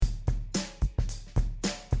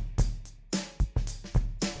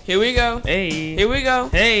Here we go. Hey. Here we go.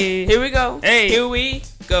 Hey. Here we go. Hey. Here we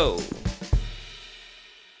go. Good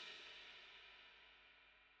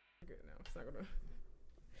now. It's not gonna.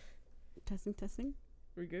 Testing.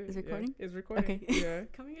 We're good. Is it recording? Yeah, it's recording. Okay. Yeah.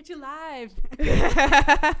 Coming at you live.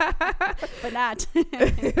 But not.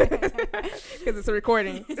 Because it's a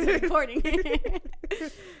recording. It's a recording.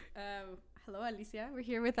 Hello, Alicia. We're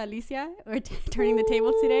here with Alicia. We're turning the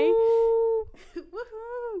tables today.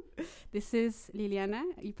 Woohoo! This is Liliana.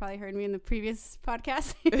 You probably heard me in the previous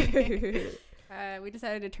podcast. We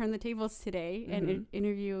decided to turn the tables today and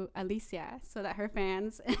interview Alicia so that her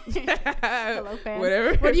fans, hello fans,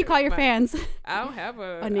 Whatever. What do you call your fans? I don't have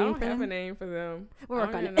a name for them. We'll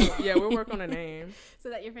work on it. Yeah, we'll work on a name. So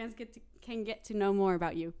that your fans can get to know more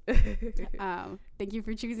about you. Thank you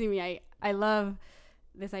for choosing me. I love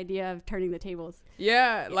this idea of turning the tables.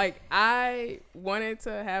 Yeah, like I wanted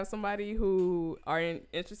to have somebody who are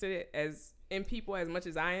interested in people as much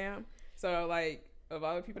as I am. So like of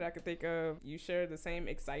all the people that I could think of, you share the same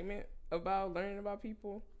excitement about learning about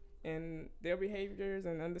people and their behaviors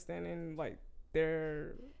and understanding like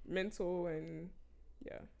their mental and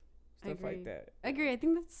stuff like that. I agree. I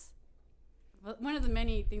think that's one of the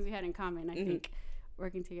many things we had in common. I think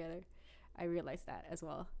working together, I realized that as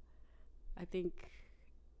well. I think,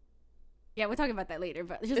 yeah, we'll talk about that later,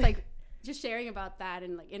 but just like just sharing about that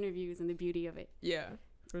and like interviews and the beauty of it. Yeah,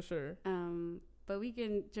 for sure. But we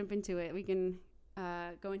can jump into it. We can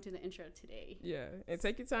go into the intro today. Yeah, and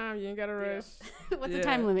take your time. You ain't gotta rush. What's the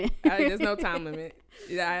time limit? There's no time limit.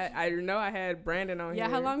 Yeah, I know I had Brandon on here. Yeah,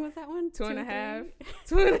 how long was that one?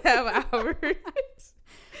 2.5 hours.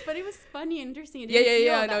 But it was funny and interesting.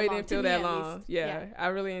 Yeah. No, it didn't feel that long. Yeah, I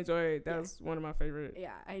really enjoyed it. That was one of my favorite.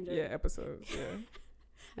 Yeah, I enjoyed it. Episodes. Yeah.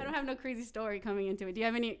 I don't have no crazy story coming into it. Do you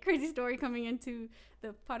have any crazy story coming into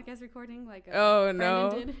the podcast recording? Like no,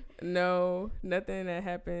 nothing that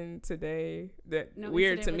happened today that no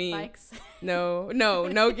weird to me. Bikes. No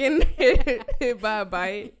getting hit by a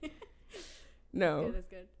bike. No, That's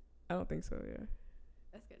good. I don't think so. Yeah,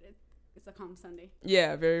 that's good. It's a calm Sunday.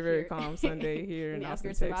 Yeah, very very calm Sunday here in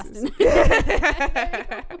Austin, Texas.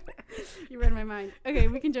 You read my mind. Okay,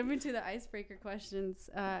 we can jump into the icebreaker questions.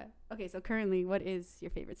 Okay, so currently, what is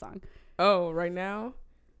your favorite song? Oh, right now,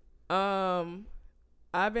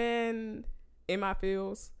 I've been in my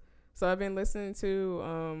feels, so I've been listening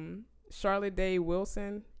to Charlotte Day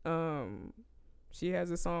Wilson. She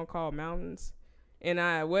has a song called Mountains, and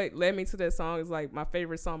what led me to that song is like my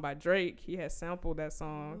favorite song by Drake. He has sampled that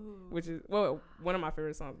song. Ooh. Which is one of my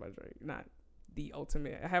favorite songs by Drake, not the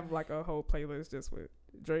ultimate. I have like a whole playlist just with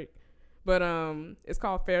Drake, but it's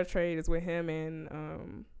called Fair Trade. It's with him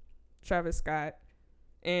and Travis Scott.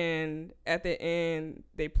 And at the end,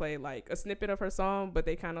 they played like a snippet of her song, but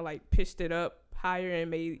they kind of like pitched it up higher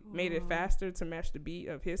and made it faster to match the beat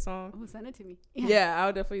of his song. Oh, send it to me. Yeah,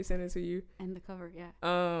 I'll definitely send it to you. And the cover, yeah.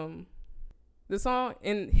 The song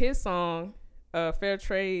in his song, Fair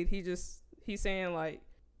Trade, he's saying like,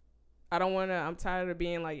 I'm tired of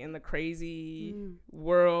being like in the crazy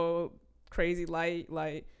world, crazy light.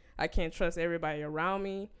 Like I can't trust everybody around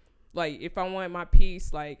me. Like if I want my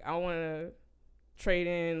peace, like I want to trade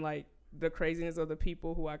in like the craziness of the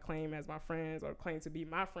people who I claim as my friends or claim to be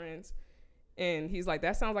my friends. And he's like,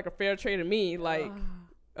 that sounds like a fair trade to me. Like,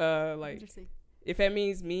 like if that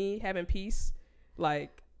means me having peace,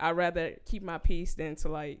 like I'd rather keep my peace than to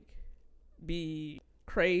like be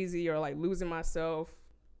crazy or like losing myself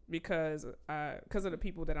because of the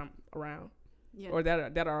people that I'm around or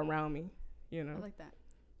that are around me, you know. I like that.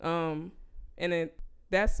 And then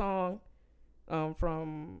that song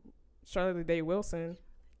from Charlotte Day Wilson,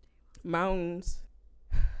 Mountains,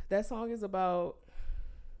 that song is about,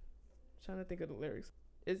 I'm trying to think of the lyrics.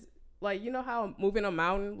 It's like, you know how moving a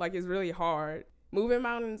mountain, like it's really hard. Moving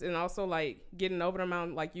mountains and also like getting over the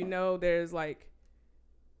mountain, like, you know, there's like,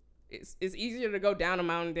 it's easier to go down a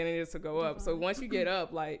mountain than it is to go up. So once you get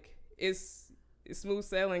up, like it's smooth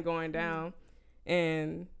sailing going down.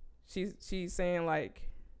 And she's saying like,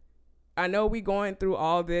 I know we going through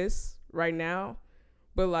all this right now,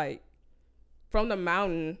 but like from the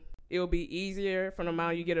mountain, it'll be easier. From the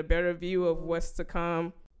mountain, you get a better view of what's to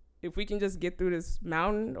come. If we can just get through this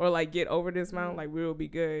mountain or like get over this mountain, like we will be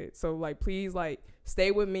good. So like, please like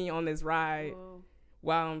stay with me on this ride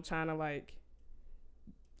while I'm trying to like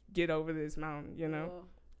get over this mountain, you know?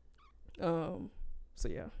 So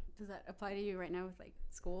yeah. Does that apply to you right now with like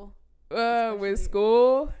school? With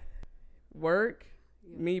school, work,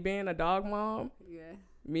 me being a dog mom,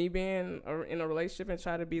 me being in a relationship and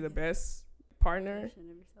try to be the best partner.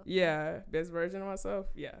 Best version of myself.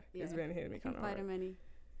 It's been hitting me kind of hard. Apply to many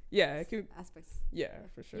Yeah, it could aspects. Yeah,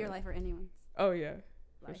 for sure. Your life or anyone's. Oh yeah,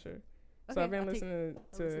 for Life. sure. Okay, So I've been I'll listening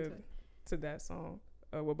listen to it. to that song,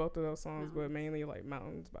 with both of those songs, but Mountains. mainly like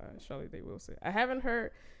Mountains by Charlie Day Wilson. I haven't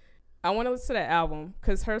heard. I want to listen to that album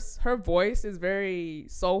because her voice is very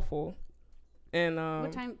soulful, and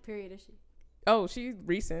What time period is she? oh, she's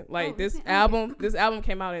recent. Like this recent? Oh, okay. album, this album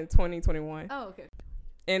came out in 2021, Oh, okay.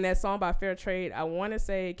 and that song by Fair Trade, I want to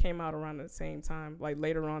say came out around the same time, like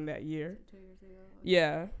later on that year. 2 years ago. Okay.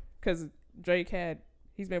 Yeah, because Drake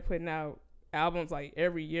he's been putting out albums like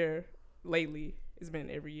every year lately. It's been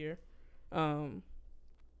every year.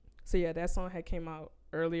 So yeah, that song had came out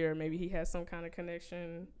earlier. Maybe he has some kind of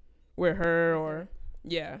connection with her, or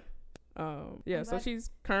yeah. Yeah, so she's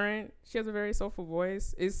current. She has a very soulful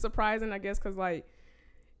voice. It's surprising, I guess, because like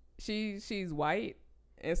she's white,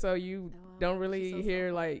 and so you don't really so hear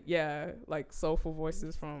soulful. like soulful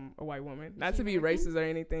voices from a white woman. Not Is to she be American? racist or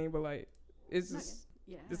anything, but like it's Not just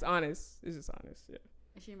Yeah. it's honest. It's just honest. Yeah.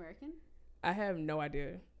 Is she American? I have no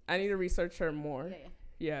idea. I need to research her more. Yeah.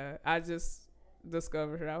 Yeah, I just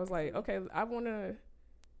discovered her. I was like, okay, I want to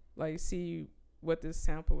like see what this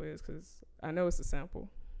sample is because I know it's a sample.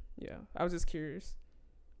 Yeah, I was just curious.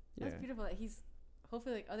 Yeah. That's beautiful. That he's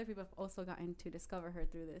hopefully like other people have also gotten to discover her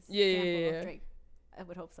through this Yeah, sample yeah. of Drake. I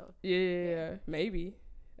would hope so. Yeah, maybe.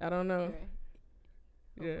 I don't know.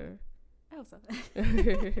 Right. Yeah. I hope so.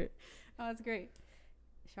 Oh, that's great.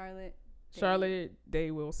 Charlotte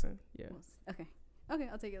Day Wilson. Yeah. Okay,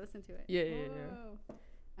 I'll take a listen to it. Yeah.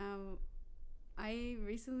 I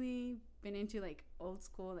recently been into like old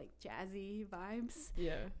school like jazzy vibes.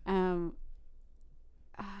 Yeah.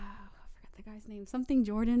 I forgot the guy's name. Something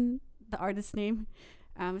Jordan, the artist's name.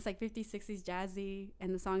 It's like 50s, 60s jazzy,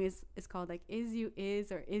 and the song is called like "Is You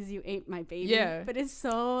Is" or "Is You Ain't My Baby." Yeah. But it's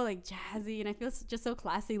so like jazzy, and I feel just so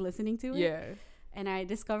classy listening to it. Yeah. And I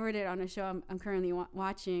discovered it on a show I'm currently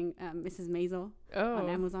watching, Mrs. Maisel on Oh.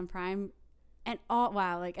 Amazon Prime. And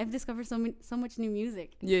wow, like I've discovered so much new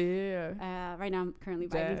music. Yeah. Right now I'm currently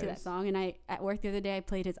vibing to that Jazz. song, and I at work the other day I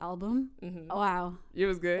played his album. Mm-hmm. Oh, wow, It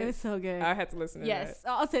was good. it was so good. I had to listen to Yes,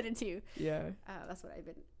 I'll send it to you. that. Yeah. That's what I've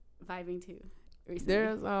been vibing to recently.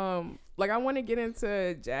 There's like I want to get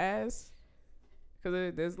into jazz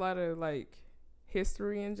because there's a lot of like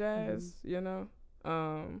history in jazz, you know.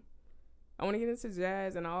 I want to get into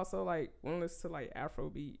jazz, and I also like want to listen to like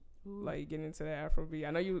Afrobeat, like get into the Afrobeat. I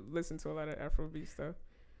know you listen to a lot of Afrobeat stuff.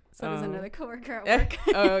 So does another coworker at work.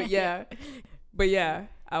 Oh yeah, but yeah,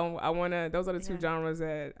 I want to. Those are the two Yeah. genres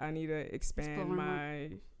that I need to expand Explore more. my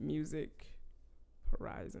music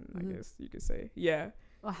horizon. Mhm. I guess you could say. Yeah.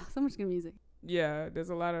 Wow, so much good music. Yeah, there's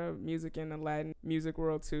a lot of music in the Latin music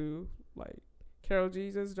world too. Like Karol G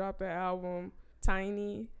just dropped the album.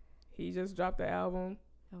 Tiny, he just dropped the album.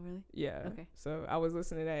 Oh, really? Yeah. Okay. So I was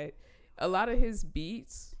listening to that. A lot of his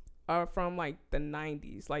beats are from like the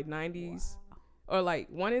 90s, like 90s, Wow. or like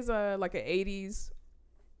one is like an 80s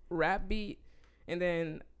rap beat, and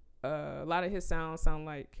then a lot of his sounds sound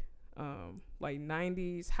like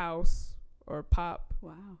 90s house or pop,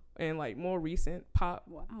 Wow. and like more recent pop.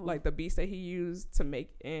 Wow. Like the beats that he used to make,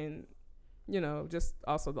 and just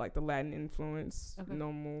also like the Latin influence, Okay.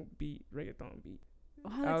 normal beat, reggaeton beat.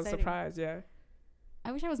 Wow, I that's was exciting. surprised. Yeah,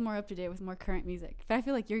 I wish I was more up to date with more current music, but I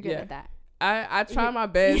feel like you're good Yeah. at that. I try my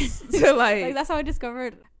best to Like that's how I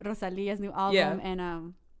discovered Rosalia's new album Yeah.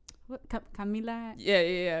 and Camila.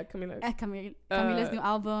 yeah. Camila Camila's new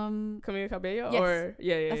album. Cabello, Yes. or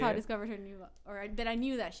yeah. That's how I discovered her new, or that I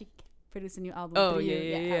knew that she produced a new album. Oh through you,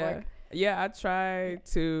 yeah. at work. Yeah, I try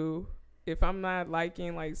to, if I'm not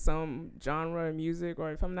liking like some genre of music,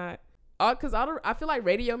 or if I'm not, because I feel like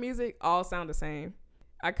radio music all sound the same.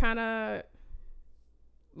 I kind of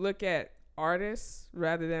look at artists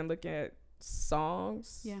rather than look at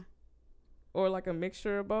songs. Yeah. Or like a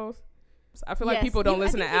mixture of both. So I feel like Yes, people don't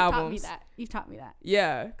listen to albums. You've taught me that.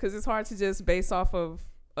 Yeah, because it's hard to just base off of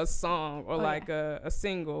a song or Oh, like a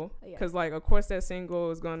single. Yeah. Because like, of course, that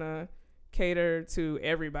single is gonna cater to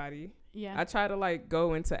everybody. Yeah. I try to like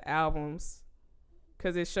go into albums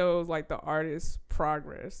because it shows like the artist's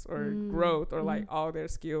progress or growth or like all their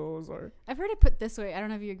skills or. I've heard it put this way. I don't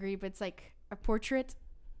know if you agree, but it's like a portrait,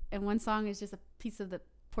 and one song is just a piece of the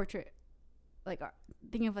portrait, like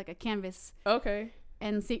thinking of like a canvas. Okay.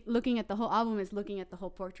 And looking at the whole album is looking at the whole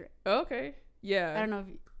portrait. Okay. Yeah. I don't know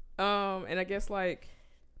if and I guess like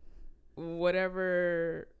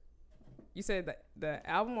whatever you said, the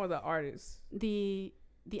album or the artist. the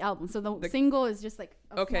album. So the single is just like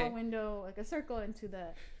a Okay. small window, like a circle into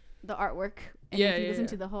the artwork. And Yeah, if you yeah, listen yeah.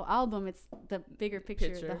 to the whole album, it's the bigger picture.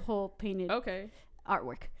 Picture. The whole painted Okay.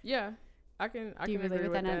 artwork. Yeah. I can Do you agree relate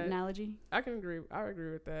with with that that. analogy? I agree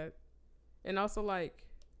with that. And also like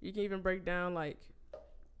you can even break down like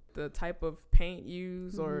the type of paint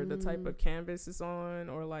used or the type of canvas it's on,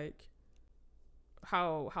 or like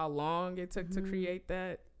how long it took to create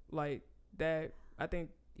that, like that. I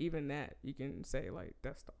think even that you can say like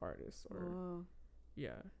that's the artist, or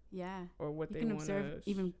or what you they can want to observe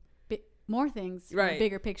even more things from a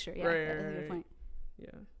bigger picture. Yeah, that's a good point.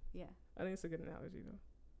 Yeah, I think it's a good analogy though.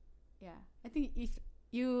 Yeah, I think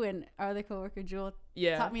you and our other coworker Jewel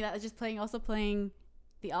taught me that, just playing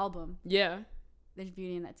the album. Yeah, there's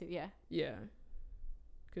beauty in that too. Yeah,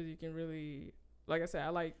 because you can really, like I said, I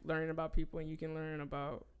like learning about people, and you can learn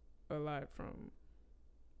about a lot from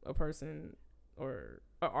a person or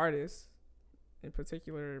an artist in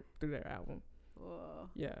particular through their album. Whoa.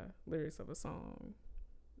 Yeah, lyrics of a song.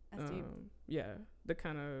 That's deep. Yeah, the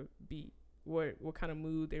kind of beat, what kind of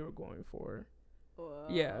mood they were going for. Whoa.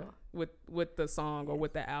 Yeah, with the song or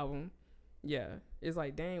with the album. Yeah, it's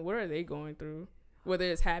like, dang, what are they going through? Whether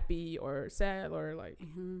it's happy or sad or like.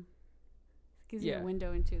 Gives you a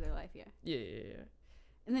window into their life. Yeah.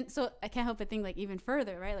 And then, so I can't help but think, like, even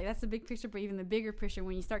further, right? Like, that's the big picture, but even the bigger picture,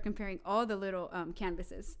 when you start comparing all the little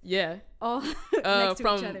canvases. Yeah. All next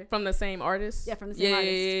to each other. From the same artist? Yeah, from the same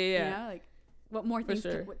artist. Yeah. You know, like, what more things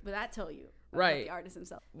would that tell you about the artist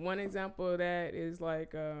himself? One example of that is,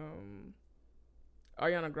 like,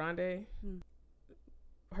 Ariana Grande.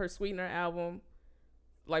 Her Sweetener album.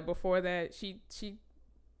 Like, before that, she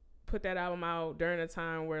put that album out during a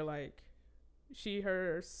time where, like, she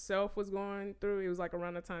herself was going through. It was like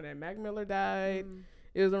around the time that Mac Miller died.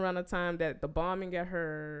 It was around the time that the bombing at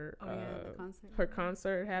her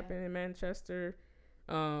concert happened in Manchester.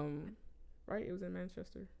 Right, it was in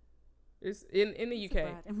Manchester. It's in the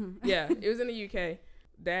UK. Yeah, it was in the UK.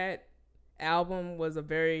 That album was a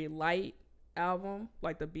very light album.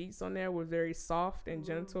 Like, the beats on there were very soft and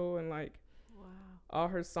gentle, and like all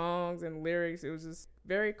her songs and lyrics, it was just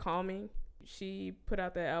very calming. She put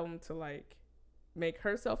out that album to like make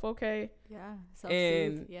herself okay,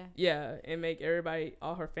 and and make everybody,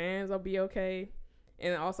 all her fans, will be okay.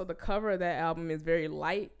 And also the cover of that album is very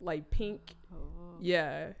light, like pink,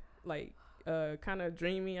 like kind of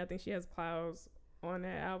dreamy. I think she has clouds on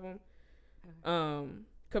that album,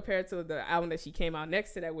 compared to the album that she came out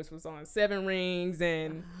next to that, which was on 7 Rings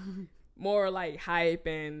and more like hype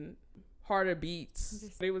and harder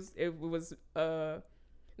beats. It was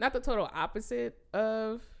not the total opposite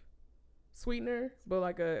of Sweetener, but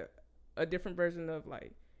like a different version of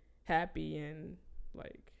like happy, and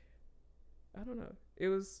like, I don't know, it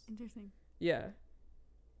was interesting. Yeah,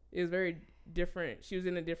 it was very different. She was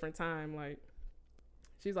in a different time. Like,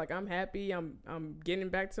 she's like, I'm happy, I'm getting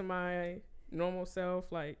back to my normal self,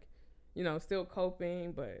 like, you know, still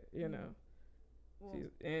coping, but you know,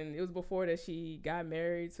 and it was before that she got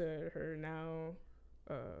married to her now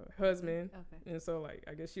husband, and so like,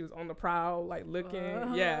 I guess she was on the prowl, like looking.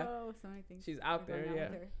 So many things she's out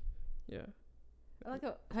there. I like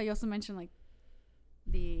how you also mentioned like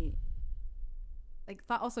the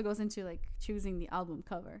thought also goes into like choosing the album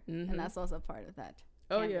cover, and that's also part of that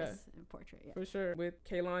canvas and portrait. For sure. With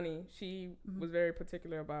Kehlani, she was very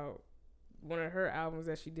particular about one of her albums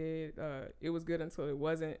that she did. It Was Good Until It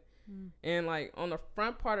Wasn't. And like on the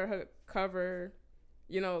front part of her cover,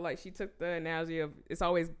 you know, like she took the analogy of it's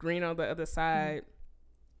always green on the other side.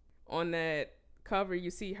 On that cover,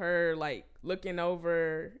 you see her like looking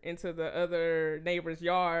over into the other neighbor's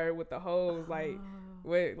yard with the hose, like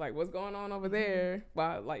what's going on over there?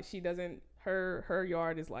 While like she doesn't, her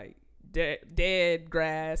yard is like dead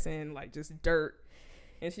grass and like just dirt.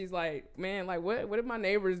 And she's like, man, like what are my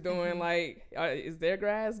neighbors doing? Like, is their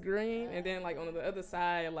grass green? And then like on the other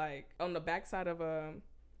side, like on the back side of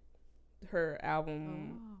her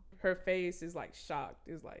album, her face is like shocked.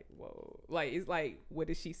 It's like, whoa. Like, it's like, what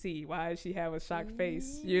did she see? Why does she have a shocked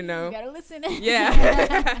face? You know? You gotta listen.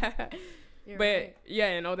 Yeah. But right. Yeah,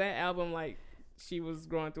 and on that album, like she was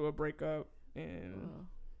going through a breakup, and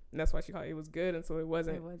that's why she called it Was Good Until It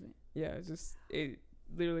Wasn't. It wasn't. Yeah, it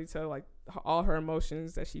literally tell like all her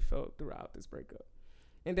emotions that she felt throughout this breakup.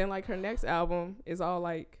 And then like her next album is all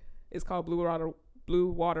like, it's called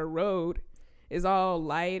Blue Water Road. It's all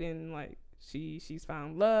light, and like she's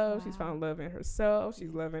found love. She's found love in herself.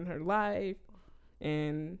 She's loving her life,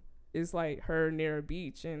 and it's like her near a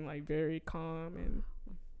beach and like very calm, and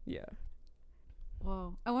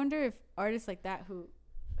Whoa. I wonder if artists like that who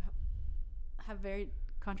have very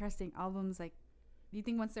contrasting albums, like, do you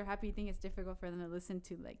think once they're happy, you think it's difficult for them to listen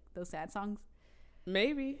to like those sad songs?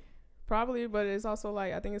 Maybe, probably, but it's also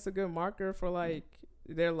like, I think it's a good marker for like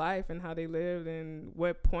their life and how they lived and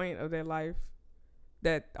what point of their life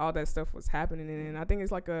that all that stuff was happening in. And I think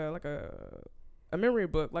it's like a memory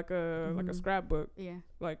book, like a scrapbook,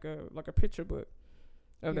 like a picture book.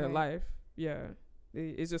 of You're their right. life. Yeah.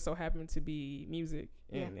 It just so happened to be music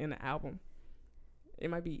in an album.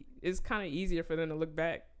 It's kind of easier for them to look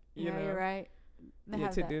back, you know. You're right. They Yeah,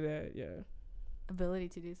 have to that do that. Yeah. ability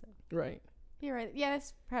to do so. Right. You're right. Yeah,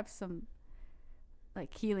 it's perhaps some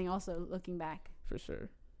like healing also looking back For sure.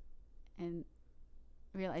 and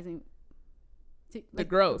realizing The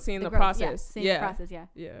growth, seeing the growth, process. seeing the process,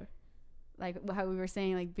 Yeah. like how we were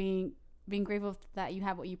saying, like being grateful that you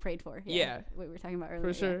have what you prayed for. Yeah. What we were talking about earlier.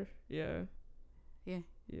 For sure. Yeah. Yeah.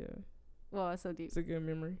 Yeah. Well, it's so deep. It's a good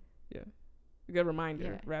memory. Yeah. A good reminder,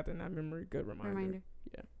 Yeah. rather than not memory. Good reminder.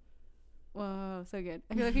 Yeah. Whoa, so good.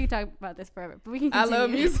 I feel like we could talk about this forever, but we can I continue. love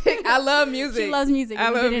music. I love music. She loves music. I if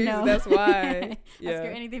you love didn't music. know. That's why. Yeah. Ask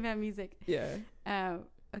her anything about music. Yeah.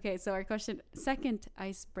 Okay, so our second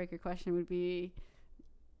icebreaker question would be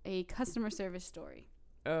a customer service story.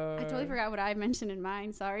 I totally forgot what I mentioned in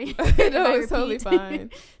mine. Sorry. No, it's totally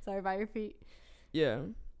fine. Sorry if I repeat. Yeah.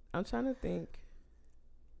 I'm trying to think.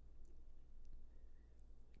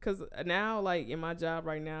 Because now, like, in my job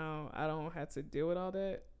right now, I don't have to deal with all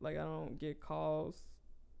that. Like, I don't get calls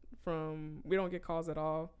we don't get calls at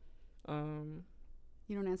all. You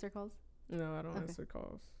don't answer calls? No, I don't Okay. answer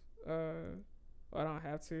calls. I don't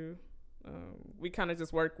have to. We kind of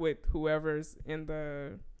just work with whoever's in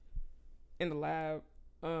the lab.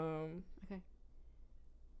 Okay.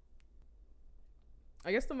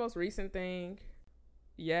 I guess the most recent thing,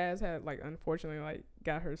 Yaz had, like, unfortunately, like,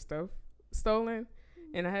 got her stuff stolen,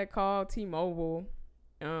 and I had called T-Mobile,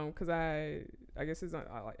 because I guess it's like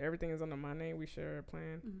everything is under my name. We share a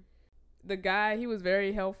plan. Mm-hmm. The guy, he was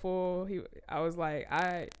very helpful. I was like,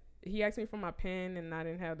 he asked me for my PIN, and I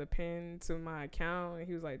didn't have the PIN to my account, and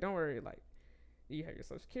he was like, don't worry, like, you have your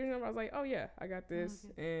social security number. I was like, oh yeah, I got this.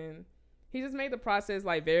 And he just made the process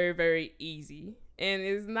like very, very easy. And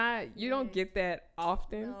it's not, you don't get that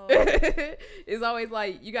often. No. It's always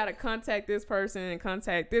like, you got to contact this person and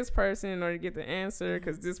contact this person in order to get the answer,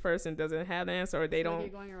 because this person doesn't have the answer, or they don't. You're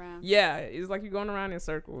going around. Yeah, it's like you're going around in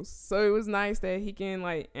circles. So it was nice that he can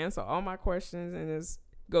like answer all my questions and just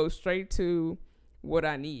go straight to what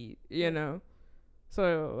I need, you know.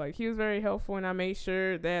 So like he was very helpful, and I made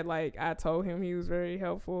sure that like I told him he was very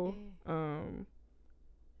helpful.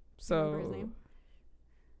 So remember his name?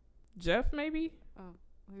 Jeff, maybe. Oh,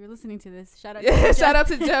 well, you're listening to this. Shout out. Yeah, to shout Jeff. out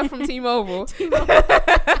to Jeff from T-Mobile. T-Mobile.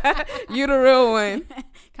 You the real one.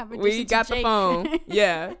 Competition We to got the Jake. phone.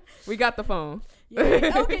 Yeah, we got the phone.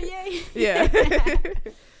 Yay. Okay, yay. Yeah.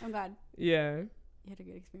 I'm glad. Yeah. You had a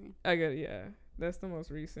good experience. Yeah. That's the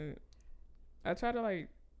most recent. I try to like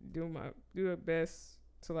do the best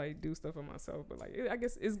to like do stuff for myself, but like I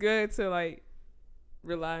guess it's good to like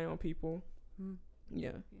rely on people. Mm.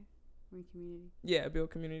 Yeah. We're community. Yeah,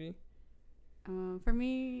 build community. For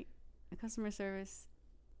me, customer service,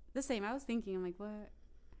 the same. I was thinking, I'm like, what?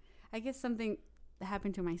 I guess something that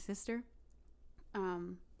happened to my sister.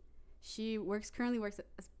 She currently works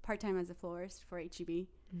as part-time as a florist for HEB.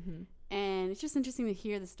 Mm-hmm. And it's just interesting to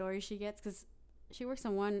hear the stories she gets, because she works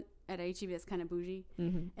on one at HEB that's kind of bougie.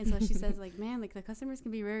 Mm-hmm. And so she says, like, man, like the customers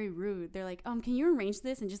can be very rude. They're like, can you arrange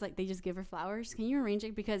this? And just like, they just give her flowers. Can you arrange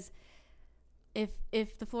it? Because if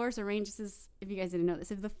the florist arranges, if you guys didn't know this,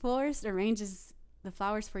 if the florist arranges the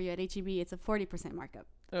flowers for you at HEB, it's a 40% markup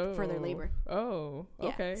for their labor. Oh,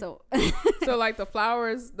 okay. Yeah, so so like the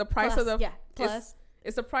flowers, the price plus, of the plus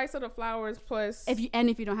it's the price of the flowers plus if you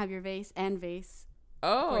don't have your vase and vase,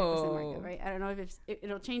 40% markup, right? I don't know if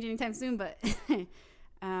it'll change anytime soon, but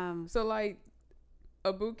so like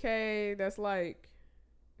a bouquet that's like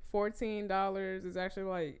 $14 is actually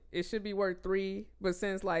like it should be worth $3, but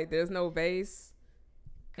since like there's no vase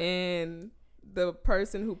and the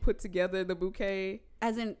person who put together the bouquet,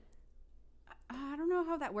 as in, I don't know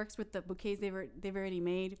how that works with the bouquets they've already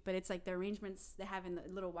made, but it's like the arrangements they have in the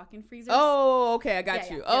little walk-in freezers. Oh, okay, I got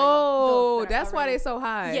you. Yeah, oh, that that's why already, they're so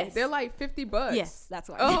high. Yes. They're like $50. Yes, that's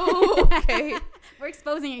why. Oh, okay. We're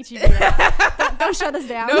exposing HEB. don't shut us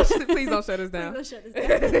down. No, please don't shut us down. Please don't shut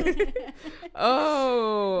us down.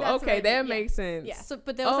 Oh, That's okay, what that makes sense. Yeah. So,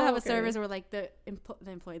 but they also have a okay. service where like the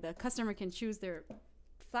customer can choose their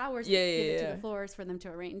flowers, give it to the florist for them to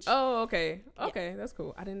arrange. Oh, okay, that's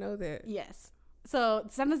cool. I didn't know that. Yes. So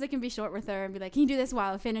sometimes they can be short with her and be like, "Can you do this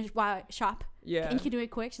while I shop? Yeah. And you can do it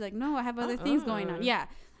quick." She's like, "No, I have other things going on." Yeah.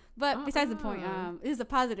 But besides the point, this is a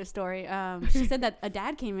positive story. She said that a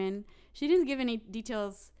dad came in. She didn't give any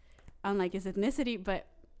details on like his ethnicity, but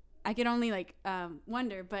I could only like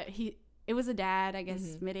wonder. But it was a dad, I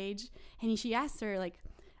guess, mid-age, and she asked her like,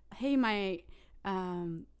 "Hey, my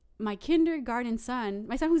kindergarten son,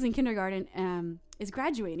 my son who's in kindergarten, is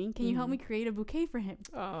graduating. Can you help me create a bouquet for him?"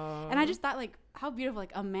 Aww. And I just thought like, how beautiful,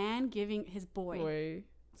 like a man giving his boy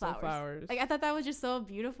flowers. Like I thought that was just so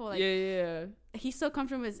beautiful. Like yeah. He's so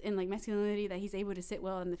comfortable in like masculinity that he's able to sit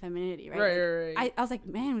well in the femininity, right? Right. I was like,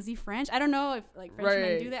 man, was he French? I don't know if like French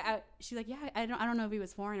men do that. She's like, yeah, I don't know if he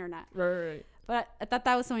was foreign or not. Right. But I thought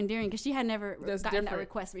that was so endearing because she had never gotten that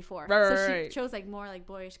request before. So she chose like more like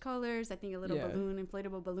boyish colors. I think a little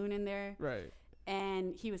inflatable balloon in there. Right.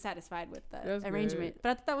 And he was satisfied with the arrangement. But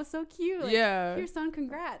I thought that was so cute. Like, here's son,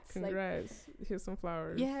 congrats. Here's some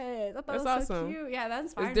flowers. Yeah, I thought that was awesome. So cute. Yeah, that's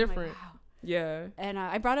inspired. It's different. Like, wow. Yeah. And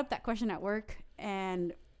I brought up that question at work,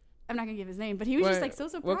 and I'm not gonna give his name, but he was just like so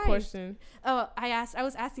surprised. What question? Oh, I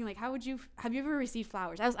was asking like, have you ever received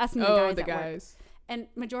flowers? I was asking the guys. Work. And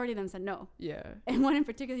majority of them said no. Yeah. And one in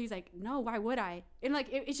particular, he's like, no, why would I? And like,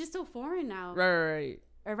 it's just so foreign now. Right.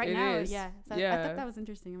 Or right now, yeah. So I thought that was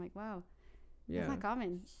interesting. I'm like, wow. Yeah. It's not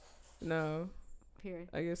common. No. Here.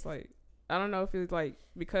 I guess like, I don't know if it's like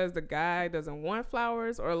because the guy doesn't want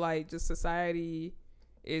flowers or like just society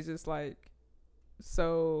is just like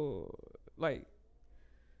so like,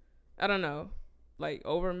 I don't know, like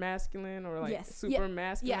over masculine or like super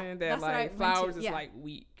masculine that like flowers is like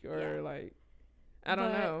weak or like, I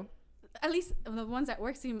don't know. At least the ones at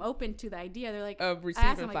work seem open to the idea. They're like, of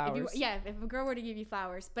receiving flowers. If a girl were to give you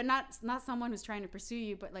flowers, but not someone who's trying to pursue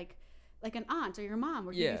you, but like an aunt or your mom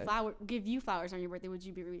would give you flowers on your birthday, would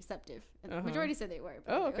you be receptive? And the majority said they were.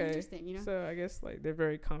 Oh, okay. Interesting, you know. So I guess like they're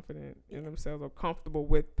very confident in themselves or comfortable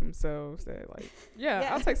with themselves. That like,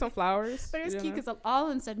 I'll take some flowers. But it was cute because all of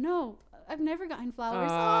them said no. I've never gotten flowers.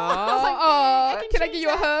 I was like, can I give you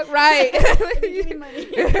a hug? Right. Give me money.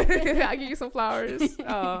 I'll give you some flowers.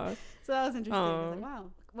 So that was interesting. I was like,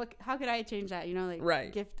 wow, how could I change that? You know,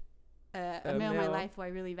 like gift a male in my life who I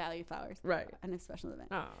really value flowers. Right. On a special event.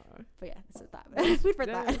 But yeah, that's a thought. Food for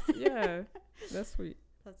thought. Yeah, that's sweet.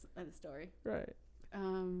 That's the story. Right.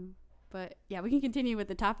 But yeah, we can continue with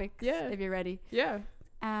the topic. Yeah. If you're ready. Yeah.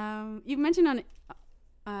 You mentioned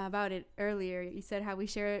about it earlier. You said how we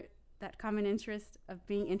share that common interest of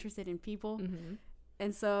being interested in people. Mm-hmm.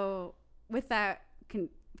 And so with that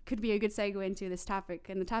could be a good segue into this topic.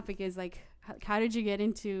 And the topic is like, how did you get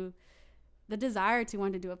into the desire to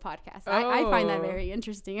want to do a podcast? I find that very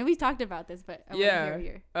interesting. And we talked about this, but I want to hear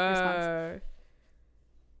your response.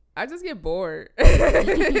 I just get bored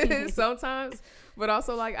sometimes, but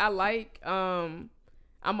also like I like, I'm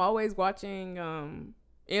always watching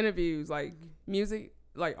interviews, like music,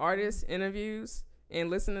 like artist interviews, and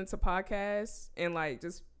listening to podcasts and like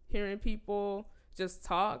just hearing people just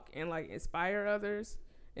talk and like inspire others.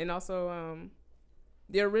 And also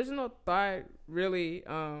the original thought really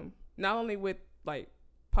not only with like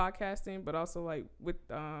podcasting but also like with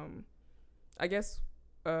I guess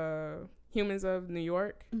Humans of New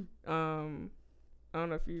York. I don't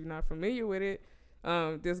know if you're not familiar with it.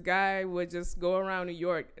 This guy would just go around New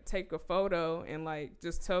York, take a photo and like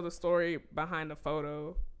just tell the story behind the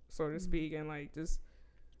photo, so to speak, and like just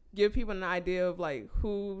give people an idea of like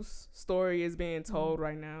whose story is being told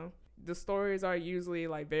right now. The stories are usually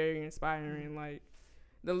like very inspiring. Like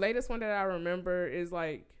the latest one that I remember is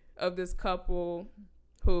like of this couple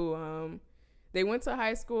who they went to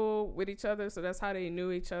high school with each other, so that's how they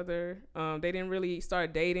knew each other. They didn't really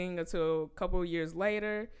start dating until a couple of years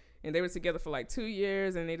later, and they were together for like 2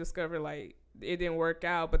 years, and they discovered like it didn't work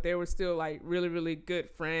out, but they were still like really, really good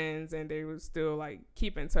friends, and they would still like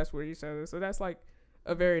keep in touch with each other. So that's like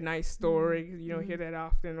a very nice story. You don't hear that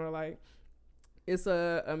often. Or like it's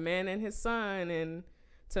a man and his son, and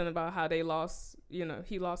telling about how they lost,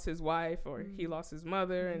 he lost his wife or he lost his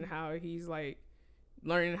mother, and how he's like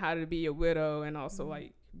learning how to be a widow and also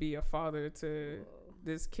like be a father to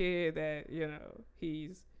this kid that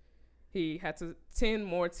he had to tend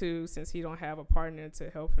more to, since he don't have a partner to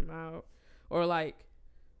help him out. Or like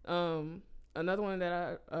another one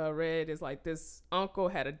that I read is like this uncle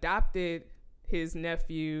had adopted his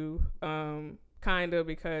nephew kind of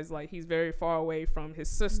because like he's very far away from his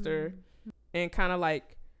sister, and kind of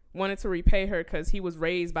like wanted to repay her because he was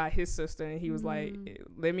raised by his sister, and he was like,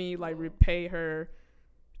 let me like repay her,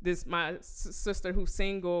 my sister who's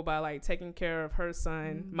single, by like taking care of her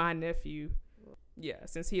son, my nephew. Yeah,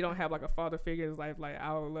 since he don't have like a father figure in his life, like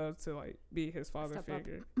I would love to like be his father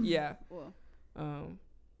figure. Yeah.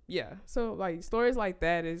 Yeah. So like stories like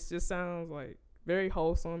that just sounds like very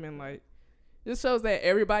wholesome, and like just shows that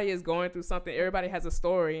everybody is going through something. Everybody has a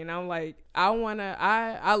story, and I'm like,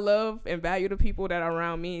 I love and value the people that are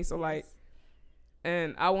around me. So like,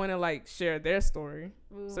 and I want to like share their story.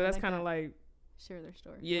 Ooh, so that's kind of like share their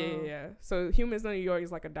story. Yeah. So Humans of New York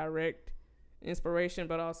is like a direct inspiration,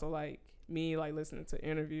 but also like me like listening to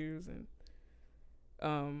interviews and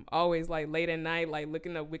always like late at night, like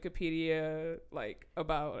looking up Wikipedia, like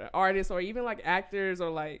about artists or even like actors or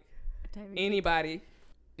like anybody.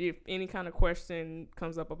 If any kind of question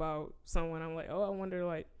comes up about someone, I'm like, oh, I wonder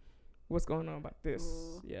like what's going on about this.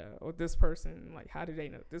 Ooh. Yeah, or this person, like how did they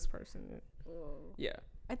know this person? Yeah,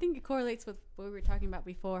 I think it correlates with what we were talking about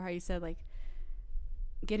before, how you said like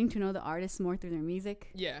getting to know the artists more through their music.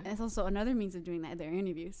 Yeah, and it's also another means of doing that, their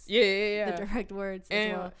interviews. Yeah. The direct words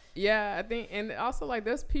and as well. Yeah, I think, and also like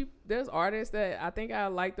there's artists that I think I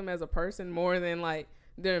like them as a person more than like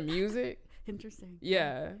their music. Interesting.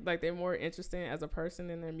 Yeah, like they're more interesting as a person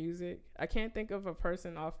than their music. I can't think of a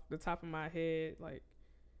person off the top of my head like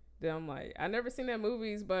that I'm like, I never seen their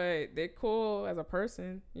movies, but they're cool as a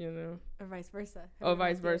person, you know. Or vice versa.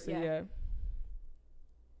 Vice versa, yeah.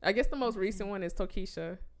 I guess the most recent one is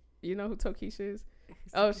Tokisha. You know who Tokisha is?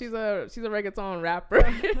 Oh, she's a reggaeton rapper.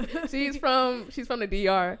 she's from the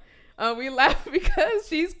DR. We laugh because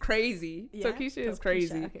she's crazy. Yeah? Tokisha is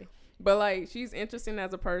crazy. Okay. But like she's interesting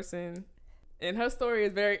as a person. And her story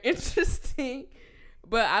is very interesting,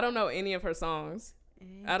 but I don't know any of her songs.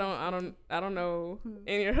 I don't know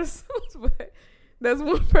any of her songs, but that's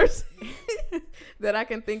one person that I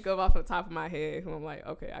can think of off the top of my head who I'm like,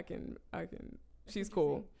 okay, I can. She's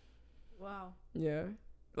cool. Wow. Yeah,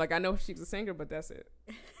 like I know she's a singer, but that's it.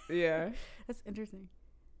 Yeah, that's interesting.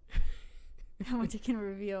 How much you can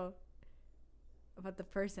reveal about the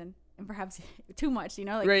person. And perhaps too much, you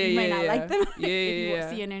know, like you might not like them if you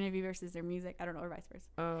see an interview versus their music. I don't know, or vice versa.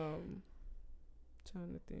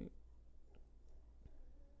 Trying to think.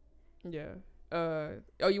 Yeah.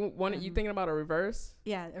 You thinking about a reverse?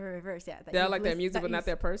 Yeah, a reverse. Yeah. That I like that music, but not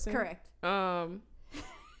that person. Correct.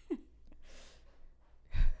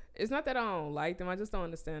 It's not that I don't like them. I just don't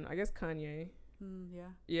understand. I guess Kanye. Yeah.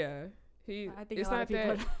 Yeah. I think it's a lot of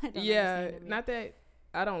people don't yeah. Not that.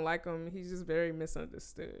 I don't like him. He's just very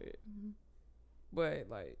misunderstood. Mm-hmm. But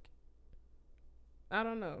like, I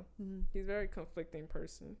don't know. Mm-hmm. He's a very conflicting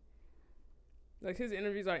person. Like his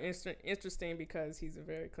interviews are interesting because he's a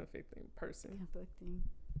very conflicting person.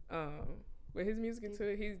 But his music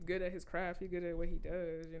too. He's good at his craft. He's good at what he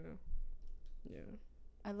does. You know. Yeah.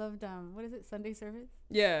 I loved what is it? Sunday Service.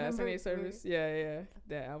 Yeah, remember? Sunday Service. Yeah.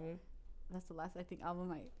 That album. That's the last, I think, album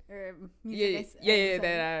music.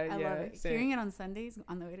 I love it. Same. Hearing it on Sundays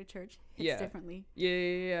on the way to church hits differently.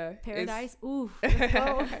 Yeah. Paradise. Ooh, let's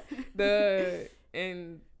go.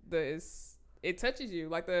 It touches you,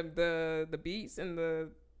 like the beats and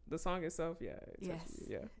the song itself. Yeah.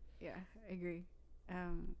 Yeah, I agree.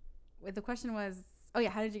 The question was,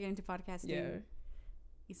 how did you get into podcasting? Yeah.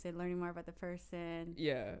 You said learning more about the person.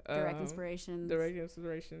 Yeah. Direct inspirations.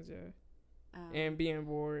 Yeah. And being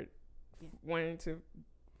bored. Yeah. Wanting to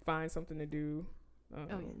find something to do.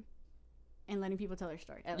 And letting people tell their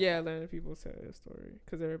story. Letting people tell their story.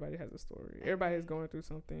 Because everybody has a story. Everybody is going through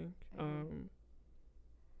something.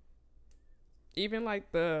 Even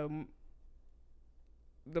like the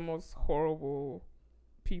most horrible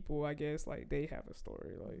people, I guess, like they have a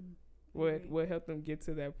story. Like what helped them get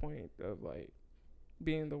to that point of like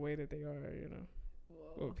being the way that they are, you know.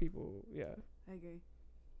 Whoa. Or people, yeah. I agree.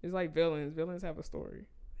 It's like villains. Villains have a story.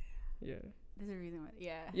 Yeah. There's a reason why.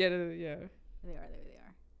 Yeah. Yeah. They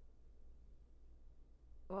are.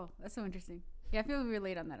 Whoa, that's so interesting. Yeah, I feel we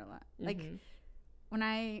relate on that a lot. Mm-hmm.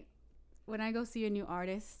 Like when I go see a new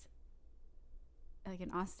artist, like in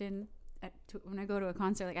Austin, when I go to a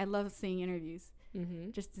concert, like I love seeing interviews,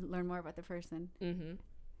 just to learn more about the person,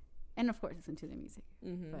 and of course listen to the music.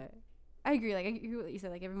 But I agree. Like I agree with what you said.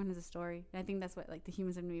 Like everyone has a story, and I think that's what like the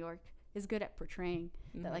Humans of New York is good at portraying.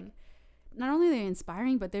 That like. Not only are they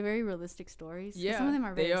inspiring, but they're very realistic stories. Yeah, some of them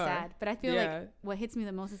are very sad. But I feel like what hits me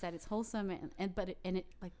the most is that it's wholesome and it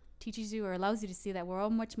like teaches you or allows you to see that we're all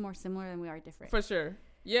much more similar than we are different. For sure.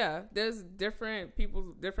 Yeah, there's different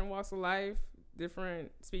people, different walks of life,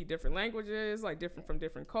 speak different languages, like different from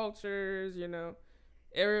different cultures. You know,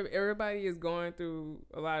 everybody is going through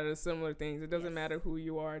a lot of the similar things. It doesn't matter who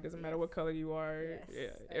you are. It doesn't matter what color you are.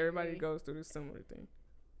 Everybody goes through the similar thing.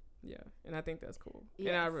 Yeah, and I think that's cool. Yes.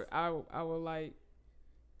 And I would like.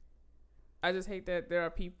 I just hate that there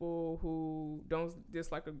are people who don't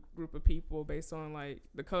dislike a group of people based on like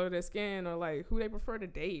the color of their skin or like who they prefer to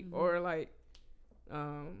date or like,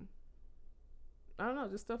 I don't know,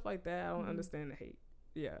 just stuff like that. I don't understand the hate.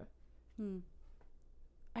 Yeah.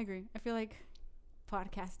 I agree. I feel like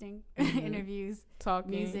podcasting, interviews,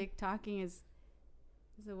 talking is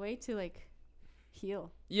a way to like.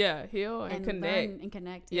 Heal and connect and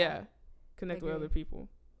connect. Connect with other people.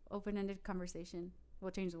 Open-ended conversation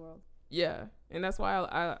will change the world. Yeah, and that's why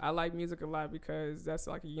I like music a lot because that's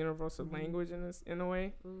like a universal language in a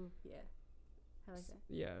way. Ooh, yeah. I like that.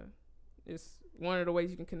 Yeah, it's one of the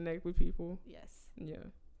ways you can connect with people. Yes. Yeah.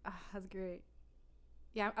 That's great.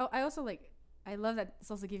 Yeah, I also like. I love that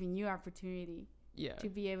it's also giving you opportunity. Yeah. To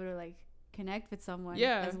be able to like connect with someone.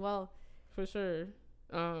 Yeah. As well. For sure.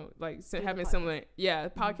 Like having podcast. similar,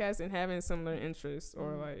 podcasts and having similar interests,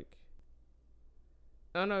 or like,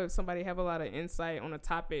 I don't know if somebody have a lot of insight on a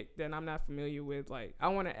topic that I'm not familiar with. Like, I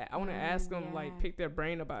want to ask them, like, pick their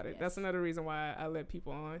brain about it. Yes. That's another reason why I let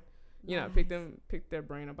people on. You know, pick their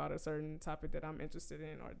brain about a certain topic that I'm interested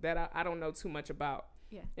in, or that I don't know too much about.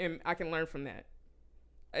 Yeah. And I can learn from that.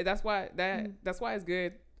 That's why that's why it's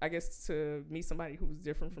good, I guess, to meet somebody who's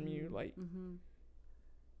different from you, like,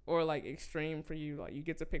 or like extreme for you. Like, you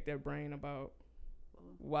get to pick their brain about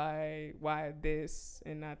why this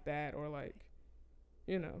and not that, or like,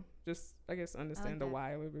 you know, just, I guess, understand the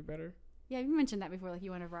why a little bit better. Yeah, you mentioned that before. Like, you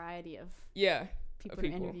want a variety of people to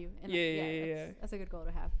interview. And that's a good goal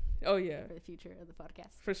to have. Oh yeah, for the future of the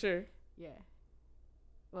podcast. For sure. Yeah.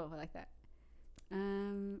 Well, I like that.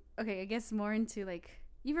 Okay, I guess more into like,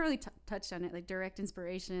 you've really touched on it, like direct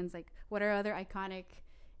inspirations. Like, what are other iconic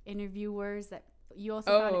interviewers that you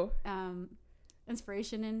also found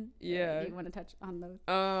inspiration in? Yeah. Do you want to touch on those?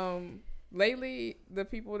 Lately, the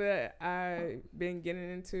people that I've been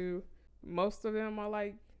getting into, most of them are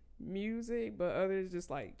like music, but others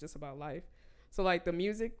just about life. So like the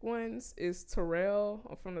music ones is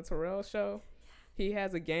Terrell from the Terrell Show. He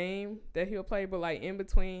has a game that he'll play, but like in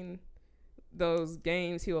between those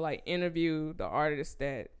games, he'll like interview the artists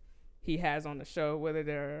that he has on the show, whether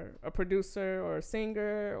they're a producer or a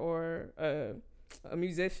singer or a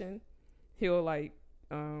musician. He'll like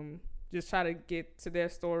just try to get to their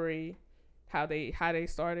story, how they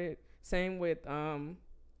started. Same with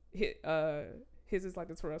his is like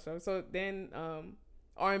the Terrell Show. So then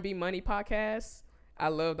R&B Money podcast. I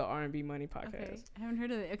love the R&B Money podcast. Okay. I haven't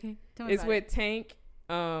heard of it. Okay, tell me it's with Tank,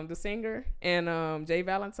 the singer, and Jay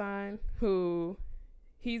Valentine, who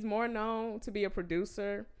he's more known to be a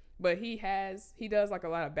producer, but he does like a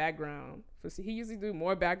lot of background. He usually do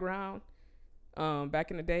more background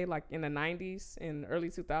back in the day, like in the 90s and early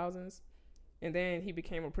 2000s. And then he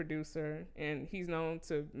became a producer, and he's known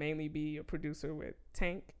to mainly be a producer with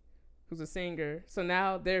Tank, who's a singer. So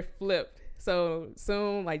now they're flipped. So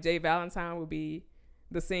soon, like, Jay Valentine will be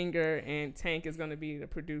the singer and Tank is going to be the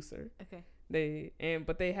producer. Okay.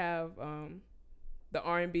 But they have the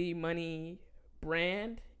R&B Money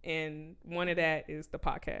brand, and one of that is the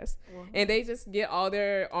podcast. Uh-huh. And they just get all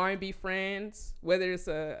their R&B friends, whether it's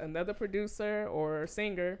another producer or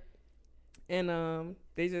singer, and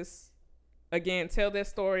they just, again, tell their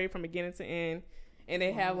story from beginning to end. And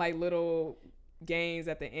they have like little games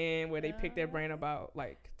at the end where they pick their brain about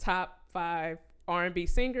like top 5 R&B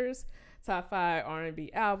singers, top 5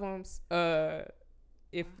 R&B albums.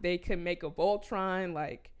 If they could make a Voltron,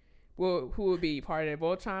 like, who would be part of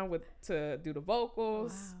Voltron to do the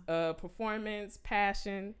vocals, performance,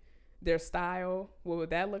 passion, their style, what would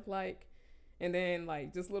that look like? And then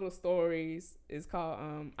like just little stories. Is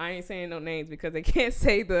called I ain't saying no names because they can't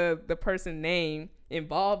say the person name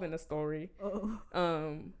involved in the story.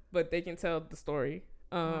 But they can tell the story.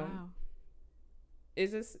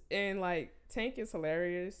 It's just, and like Tank is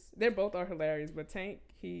hilarious. They both are hilarious, but Tank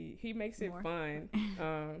he makes it fun.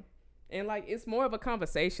 And like it's more of a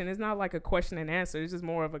conversation. It's not like a question and answer. It's just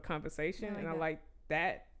more of a conversation. I like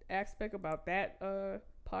that aspect about that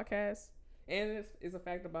podcast. And it's a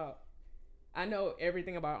fact about, I know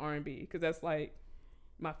everything about R&B because that's like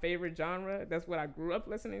my favorite genre. That's what I grew up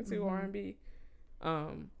listening to, R&B,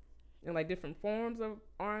 and like different forms of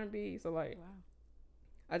R&B. So like,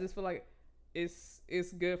 I just feel like it's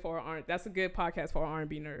good for R. That's a good podcast for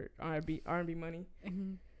R&B nerd, R&B money.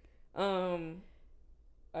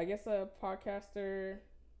 I guess a podcaster,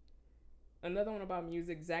 another one about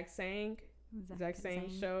music, Zach Sang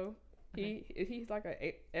show. Okay. He's like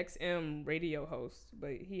a XM radio host,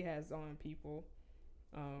 but he has on people,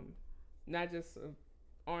 not just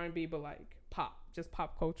R&B, but like just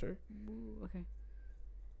pop culture. Ooh, okay.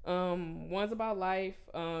 One's about life.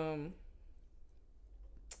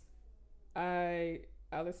 I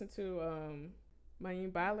listen to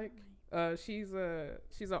Mayim Bialik. She's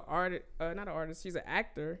an artist, not an artist. She's an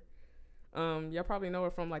actor. Y'all probably know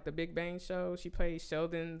her from like The Big Bang Show. She plays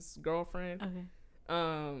Sheldon's girlfriend. Okay.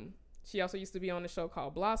 She also used to be on a show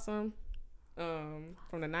called Blossom, from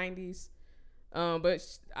the 90s. But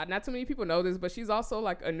not too many people know this, but she's also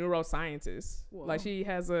like a neuroscientist. Whoa. Like she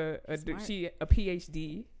has a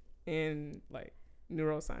PhD in like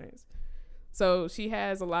neuroscience. So she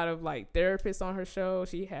has a lot of like therapists on her show.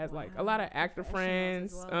 She has like a lot of actor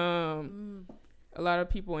friends, a lot of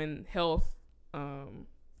people in health,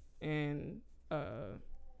 and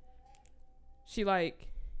she like,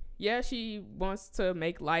 yeah, she wants to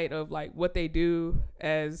make light of like what they do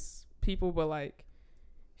as people, but like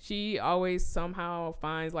she always somehow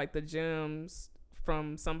finds like the gems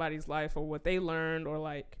from somebody's life or what they learned or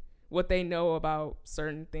like what they know about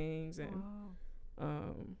certain things. And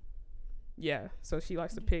yeah, so she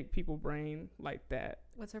likes to pick people brain like that.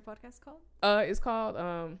 What's her podcast called? It's called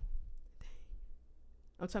I'm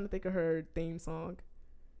trying to think of her theme song.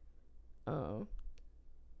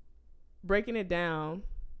 Breaking It Down.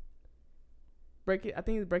 I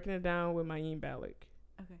think it's Breaking It Down with Mayim Bialik.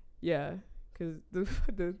 Okay. Yeah, because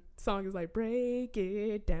the song is like break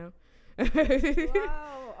it down.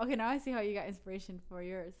 Wow. Okay, now I see how you got inspiration for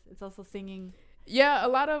yours. It's also singing. Yeah, a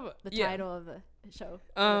lot of the title of the show.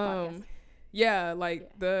 Yeah,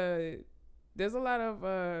 like there's a lot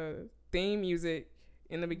of theme music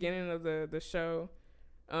in the beginning of the show.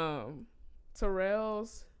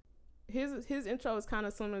 Terrell's his intro is kind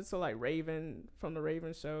of similar to like Raven from the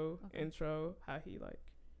Raven show intro, how he like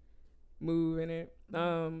move in it.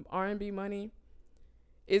 R&B Money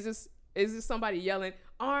is just somebody yelling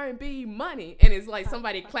R&B Money, and it's like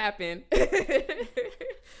somebody clapping. Okay.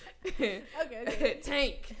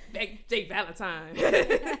 Tank, Jake Valentine.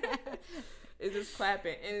 It's just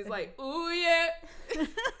clapping, and it's like, ooh yeah.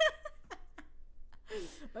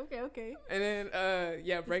 Okay. And then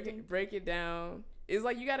break it down. It's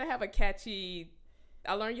like you gotta have a catchy.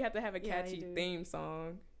 I learned you have to have a catchy theme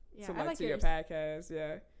song to your podcast.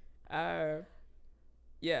 Yeah.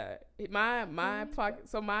 My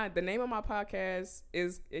so the name of my podcast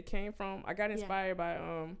I got inspired by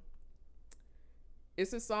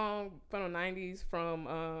it's a song from the 90s from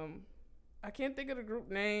I can't think of the group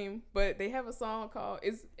name, but they have a song called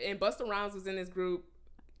and Busta Rhymes was in this group.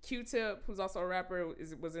 Q-Tip, who's also a rapper,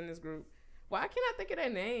 was in this group. Why can't I think of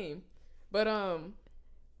that name? But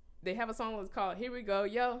they have a song that's called "Here We Go,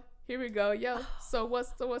 Yo." Here we go, yo. So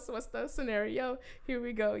what's the scenario? Here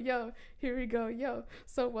we go, yo. Here we go, yo.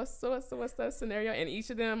 So what's the scenario? And each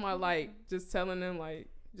of them are like just telling them like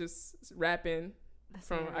just rapping.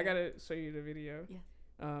 I gotta show you the video.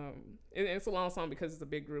 Yeah. It's a long song because it's a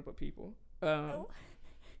big group of people. But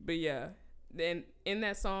yeah, then in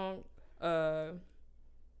that song,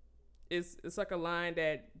 it's like a line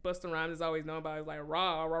that Busta Rhymes is always known about. It's like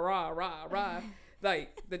rah rah rah rah rah.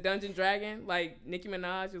 Like the Dungeon Dragon, like Nicki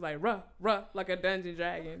Minaj was like rah rah like a Dungeon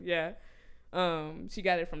Dragon. Yeah. She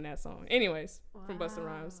got it from that song. Anyways, from Busta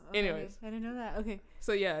Rhymes. Okay. Anyways, I didn't know that. Okay.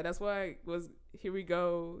 So yeah, that's why it was Here We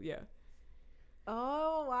Go. Yeah.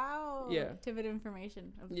 Oh wow. Yeah. Tidbit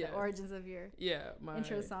information of the origins of your my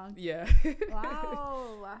intro song. Yeah.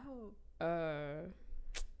 Wow.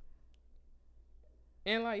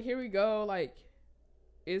 And like Here We Go, like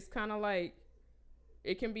it's kind of like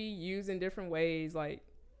it can be used in different ways. Like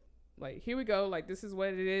here we go, like this is what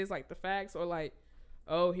it is, like the facts, or like,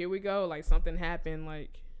 oh, here we go, like something happened.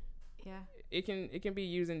 Like it can be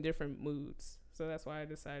used in different moods. So that's why I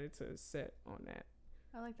decided to set on that.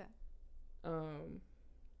 I like that.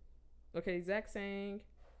 Okay, Zach Sang,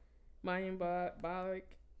 Mayim Bialik.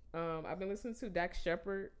 I've been listening to Dax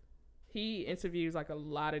Shepard. He interviews like a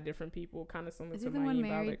lot of different people, kind of similar to Mayim Bialik. Is he the one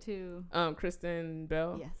married to Kristen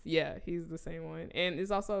Bell? Yes. Yeah, he's the same one. And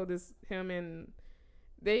it's also him and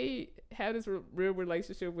they have this real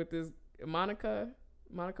relationship with this Monica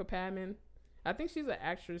Padman. I think she's an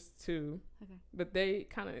actress too. Okay. But they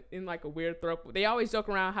kind of in like a weird throuple. They always joke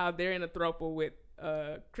around how they're in a throuple with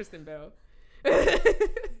Kristen Bell.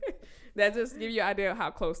 That just give you an idea of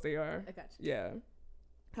how close they are. I got you. Yeah.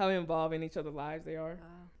 How involved in each other's lives they are.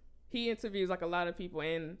 He interviews like a lot of people,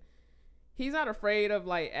 and he's not afraid of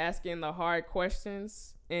like asking the hard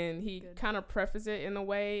questions, and he kind of prefaces it in a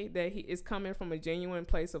way that he is coming from a genuine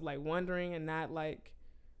place of like wondering and not like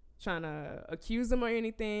trying to accuse them or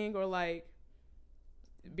anything or like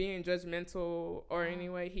being judgmental or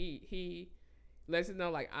anyway. He lets it know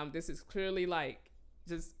like this is clearly like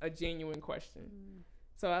just a genuine question.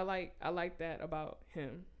 So I like that about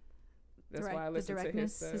him. That's why I listen to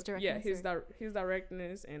his stuff. His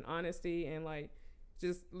directness and honesty and like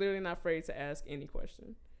just literally not afraid to ask any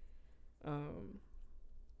question. So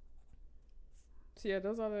yeah,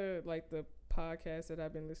 those are the podcasts that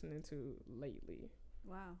I've been listening to lately.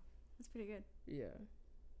 Wow, that's pretty good. Yeah,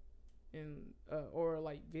 and or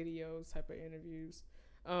like videos type of interviews.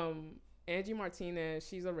 Angie Martinez,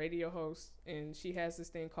 she's a radio host, and she has this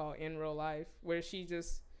thing called In Real Life where she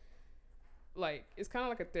just like it's kind of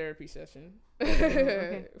like a therapy session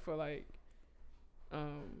for like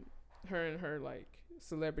her and her like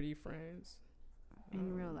celebrity friends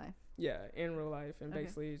in real life. Yeah, in real life, and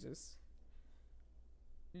basically just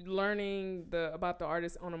learning about the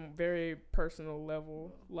artist on a very personal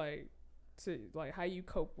level, like to like how you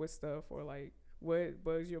cope with stuff, or like what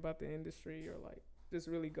bugs you about the industry, or like just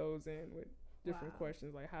really goes in with different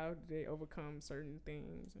questions, like how do they overcome certain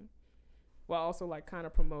things, and while also like kind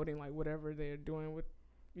of promoting like whatever they're doing with,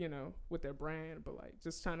 you know, with their brand, but like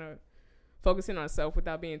just trying to focusing on self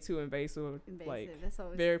without being too invasive. Like That's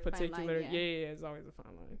always very a fine particular. line, Yeah, it's always a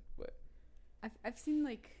fine line. But I've seen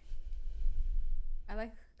like, I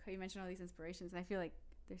like how you mentioned all these inspirations, and I feel like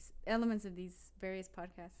there's elements of these various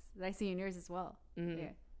podcasts that I see in yours as well. mm-hmm.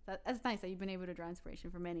 Yeah, that's nice that you've been able to draw inspiration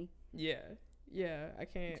from many yeah, I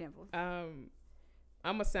can't. examples.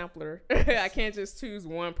 I'm a sampler. I can't just choose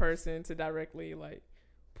one person to directly like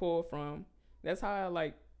pull from. That's how I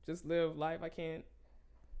like just live life. I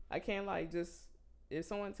can't like just, if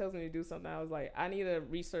someone tells me to do something, I was like, I need to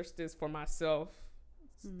research this for myself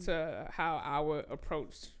to how I would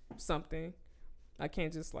approach something. I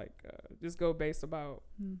can't just like just go based about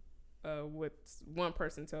what one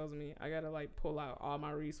person tells me. I gotta like pull out all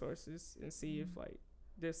my resources and see if like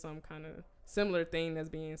there's some kind of similar thing that's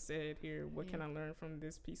being said here. What can I learn from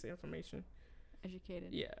this piece of information?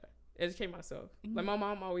 Educate myself. Like my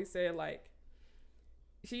mom always said, like,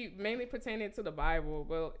 she mainly pertaining to the Bible,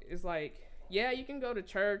 but it's like, yeah, you can go to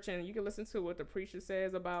church and you can listen to what the preacher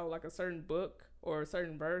says about like a certain book or a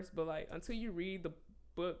certain verse, but like until you read the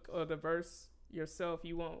book or the verse yourself,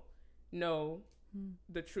 you won't know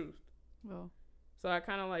the truth. So I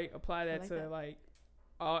kind of like apply that to like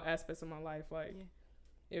all aspects of my life. Like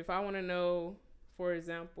if I want to know, for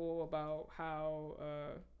example, about how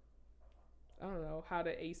I don't know how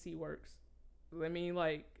the AC works, let me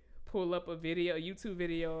like pull up a YouTube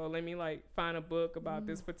video, or let me like find a book about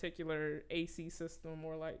this particular AC system,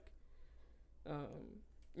 or like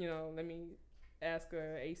you know, let me ask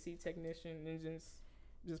a AC technician, and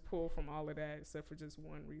just pull from all of that except for just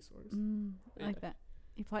one resource. I like that.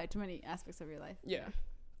 You apply it to many aspects of your life.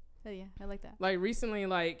 Oh yeah, I like that. Like recently,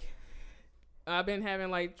 like I've been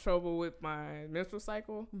having like trouble with my menstrual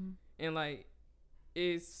cycle, and like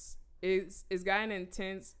it's gotten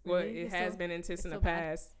intense. Well, it has been intense in the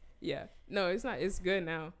past. Bad. Yeah. No, it's not. It's good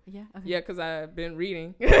now. Yeah. Okay. Yeah, because I've been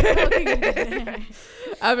reading.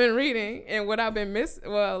 I've been reading, and what I've been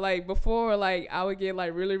like before, like I would get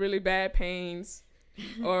like really, really bad pains,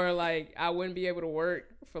 or like I wouldn't be able to work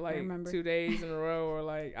for like 2 days in a row, or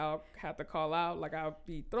like I'll have to call out. Like I'll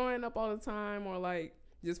be throwing up all the time, or like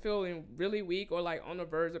just feeling really weak, or like on the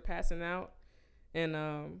verge of passing out. And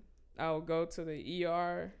I'll go to the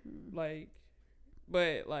ER, like,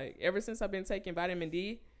 but like ever since I've been taking vitamin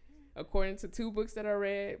D, according to 2 books that I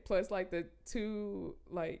read, plus like the 2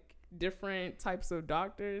 like different types of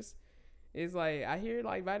doctors, is like I hear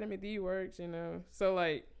like vitamin D works, you know. So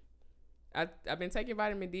like I've been taking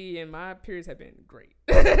vitamin D, and my periods have been great.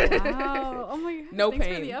 Wow! Oh my god! No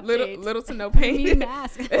pain. Little to no pain. Need a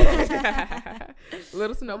mask.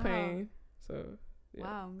 Little to no pain. So yeah.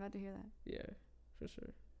 Wow! I'm glad to hear that. Yeah, for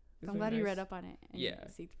sure. I'm glad you read up on it. And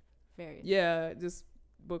you various. Yeah, this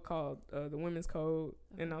book called The Women's Code,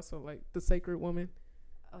 and also like The Sacred Woman.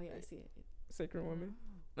 Oh yeah, I see it. Sacred Woman.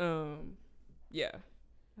 Yeah.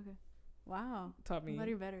 Okay. Wow. Taught me. I'm glad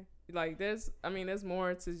you're better. Like there's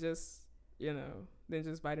more to just, you know, than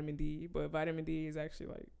just vitamin D, but vitamin D is actually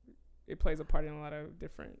like, it plays a part in a lot of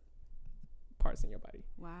different parts in your body.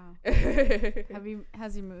 Wow.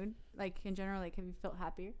 How's your mood, like in general, like have you felt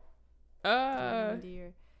happier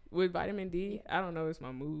with vitamin D? I don't know, it's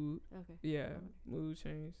my mood. Okay. Yeah. Mood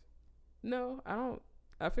change. No, I don't.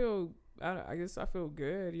 I guess I feel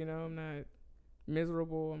good, you know. I'm not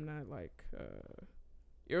miserable, I'm not like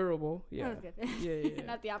irritable. Yeah. That was good. Yeah.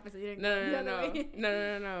 Not the opposite. You didn't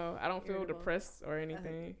No. I don't feel depressed or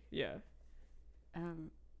anything. Yeah.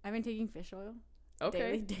 I've been taking fish oil.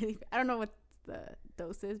 Okay. Daily. I don't know what the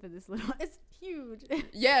dose is, but it's huge.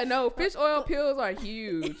 Yeah, no, fish oil pills are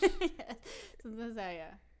huge. Sometimes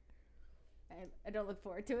I don't look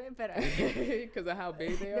forward to it, but because of how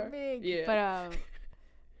big they are. They're big. Yeah. But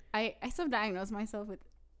I self-diagnosed myself with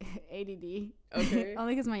ADD. Okay.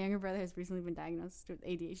 Only because my younger brother has recently been diagnosed with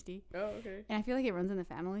ADHD. Oh, okay. And I feel like it runs in the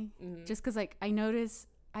family. Mm-hmm. Just because, like, I notice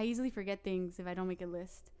I easily forget things if I don't make a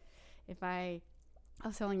list. I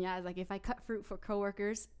was telling Yaz, like, if I cut fruit for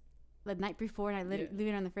coworkers the night before and I leave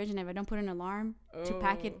it on the fridge, and if I don't put an alarm to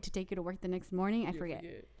pack it to take it to work the next morning, I forget.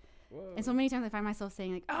 Whoa. And so many times I find myself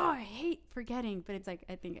saying, like, oh, I hate forgetting. But it's like,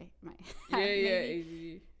 I think I might have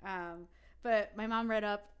maybe. But my mom read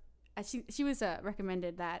up. She was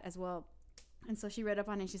recommended that as well, and so she read up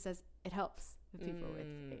on it, and she says it helps with people with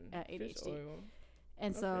ADHD.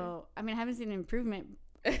 And so I mean, I haven't seen an improvement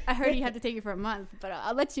I heard you had to take it for a month, but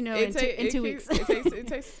I'll let you know in 2 weeks. It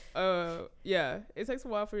takes a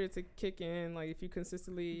while for it to kick in. Like if you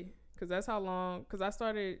consistently, because that's how long. Because I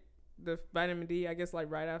started the vitamin D, I guess,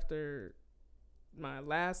 like right after my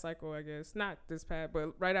last cycle. I guess not this past,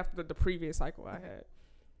 but right after the previous cycle I had.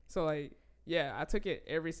 So like, yeah, I took it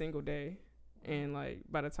every single day, and like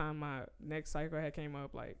by the time my next cycle had came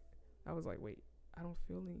up, like I was like, wait, I don't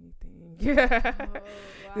feel anything. Wow.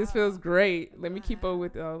 This feels great. Let me keep up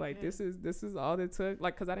with like this is all it took.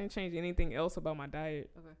 Like, cause I didn't change anything else about my diet.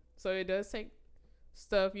 Okay. So it does take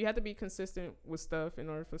stuff. You have to be consistent with stuff in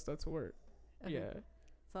order for stuff to work. Okay. Yeah.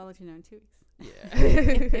 So I'll let you know in 2 weeks.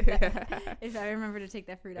 Yeah. if I remember to take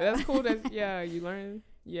that fruit out. That's cool. You learn.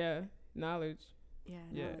 Yeah. Knowledge. Yeah.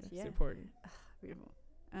 It's important. Beautiful.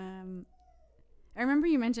 I remember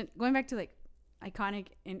you mentioned going back to like iconic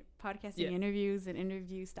in podcasting interviews and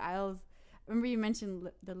interview styles. I remember you mentioned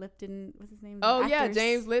the Lipton. What's his name?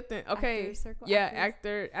 James Lipton. Okay,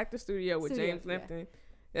 Actor studio with James Lipton.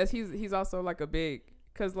 Yes, he's also like a big,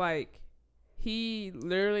 cause like he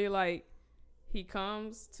literally like he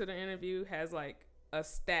comes to the interview, has like a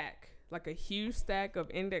stack, like a huge stack of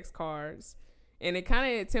index cards, and it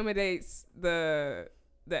kind of intimidates the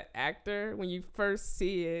actor when you first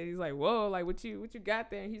see it. He's like, whoa, like what you got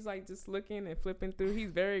there? And he's like just looking and flipping through.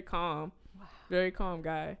 He's very calm. Wow. Very calm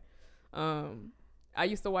guy. I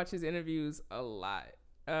used to watch his interviews a lot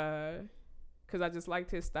because I just liked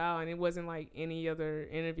his style, and it wasn't like any other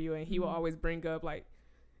interview, and he would always bring up like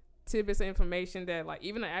tidbits of information that like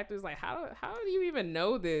even the actors like, how do you even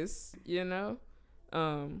know this, you know?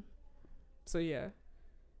 So yeah.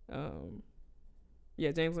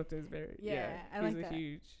 Yeah, James Lipton is very I like that. He's a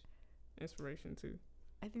huge inspiration too.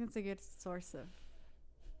 I think that's a good source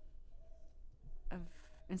of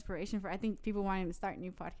inspiration for I think people wanting to start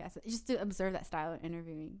new podcasts, just to observe that style of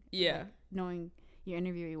interviewing. Yeah, like knowing your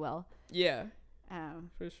interviewee well. Yeah,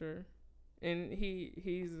 for sure. And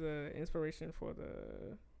he's the inspiration for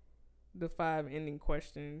the 5 ending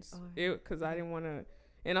questions. Because I didn't want to,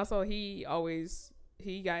 and also he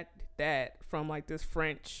got that from like this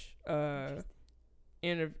French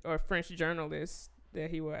French journalist that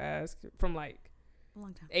he would ask from like a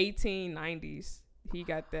long time 1890s. He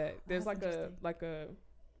got that. There's like a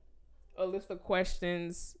list of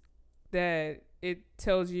questions that it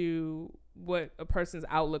tells you what a person's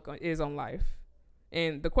outlook is on life,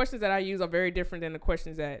 and the questions that I use are very different than the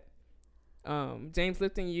questions that James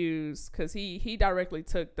Lipton used, because he directly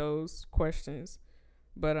took those questions,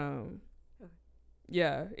 but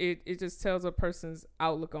yeah, it just tells a person's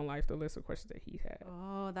outlook on life, the list of questions that he had.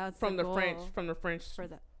 Oh, that's from the French for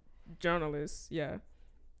that journalist. Yeah,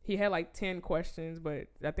 he had like 10 questions, but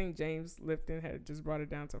I think James Lipton had just brought it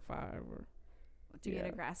down to 5 or to get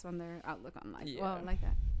a grasp on their outlook on life. Yeah. Wow, I like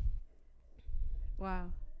that. Wow,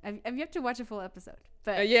 I've yet to watch a full episode,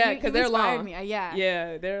 but because they're long. Me.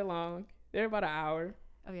 Yeah, they're long. They're about an hour.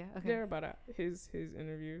 Oh yeah, okay. They're about his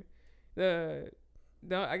interview.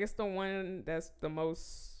 I guess the one that's the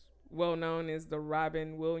most well known is the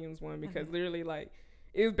Robin Williams one, because literally like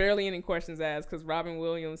it was barely any questions asked, because Robin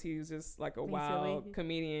Williams, he was just like a wild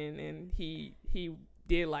comedian, and he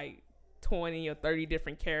did like 20 or 30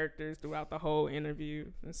 different characters throughout the whole interview.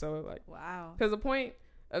 And so like, wow, because the point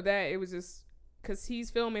of that, it was just because he's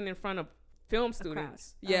filming in front of film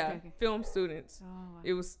students. Film students. Oh, wow.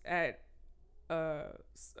 It was at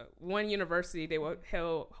one university they would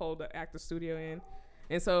hold the actor studio in.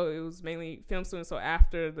 And so it was mainly film students. So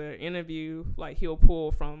after the interview, like he'll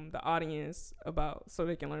pull from the audience so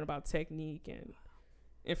they can learn about technique and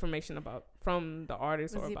information from the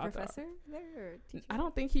artist. Was or he about a professor there or teacher? I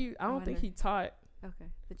don't think he taught.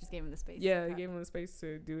 Okay, they just gave him the space. Yeah, they gave him the space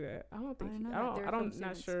to do that. I don't think I'm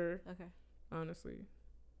not sure. Okay, honestly,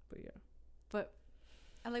 but yeah. But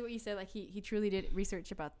I like what you said. Like he truly did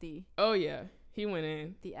research about the. Oh yeah, he went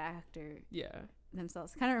in the actor. Yeah.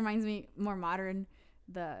 Themselves kind of reminds me more modern.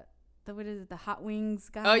 The what is it? The Hot Wings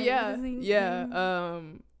guy. Oh yeah, yeah.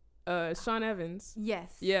 Sean Evans.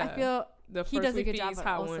 Yes. Yeah. I feel he does a good job.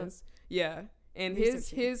 Hot Ones. Yeah, and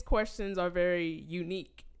his questions are very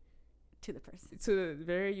unique to the person.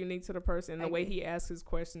 Very unique to the person. The way he asks his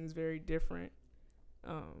questions is very different.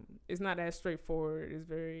 It's not as straightforward. It's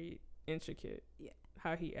very intricate. Yeah.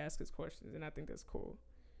 How he asks his questions, and I think that's cool.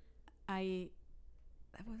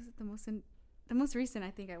 The most recent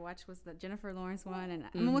I think I watched was the Jennifer Lawrence one, and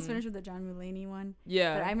I'm almost finished with the John Mulaney one.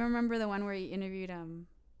 Yeah. But I remember the one where he interviewed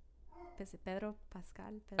Pedro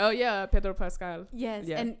Pascal. Oh yeah, Pedro Pascal. Yes,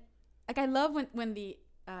 yeah. And like I love when the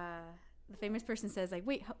famous person says like,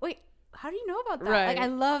 wait, how do you know about that? Right. Like, I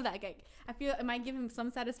love that. Like, I feel it might give him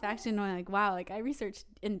some satisfaction knowing, like, wow, like I researched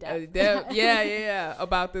in depth. Yeah,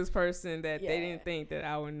 about this person that Yeah. they didn't think that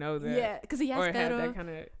I would know that. Yeah, because he asked or Pedro. have that kind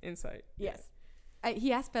of insight. Yes,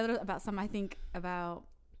 he asked Pedro about I think about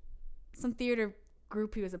some theater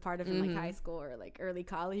group he was a part of in like high school or like early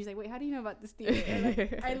college. He's like, wait, how do you know about this theater? And,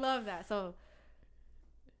 like, I love that. So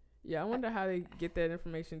yeah, I wonder how they get that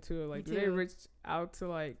information too. Like, do they reach out to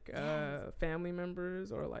like family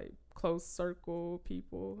members or like close circle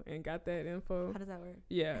people and got that info? How does that work?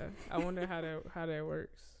 Yeah, I wonder how that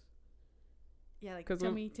works. Yeah, like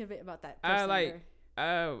tell me a bit about that person. I like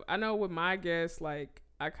I know with my guests, like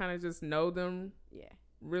I kind of just know them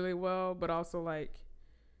really well, but also like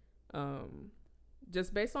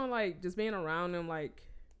just based on like just being around them, like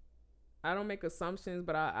I don't make assumptions,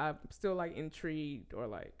 but I'm still like intrigued or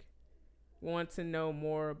like want to know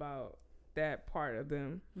more about that part of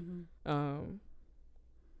them.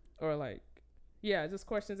 Or like just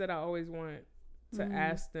questions that I always want to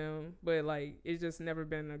ask them, but like it's just never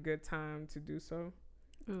been a good time to do so.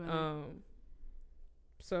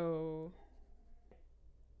 So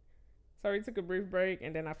sorry, we took a brief break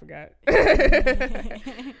and then I forgot.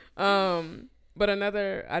 But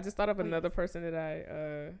I just thought of another person that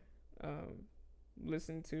I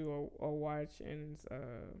listen to or watch, and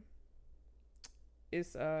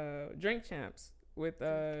it's Drink Champs with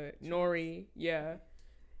Nori. Yeah,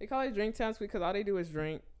 they call it Drink Champs because all they do is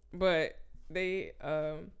drink, but they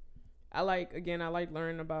I like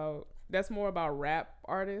learning about, that's more about rap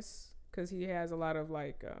artists, because he has a lot of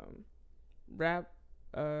like rap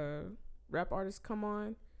artists come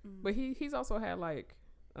on, but he's also had like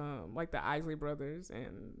the Isley Brothers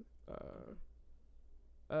and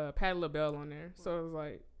Patti LaBelle on there, so it was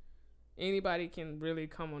like anybody can really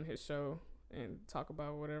come on his show and talk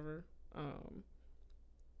about whatever.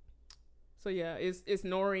 So yeah, it's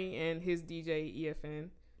Nori and his DJ EFN.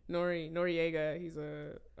 Noriega, he's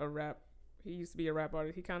a rap. He used to be a rap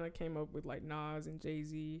artist. He kind of came up with like Nas and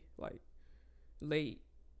Jay-Z, like late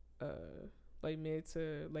mid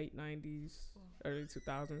to late 90s, early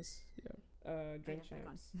 2000s. Yeah. Drink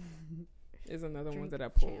Champs is another one that I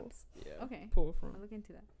pull. Yeah. Okay. Pull from. I'll look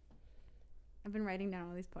into that. I've been writing down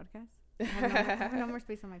all these podcasts. I have no more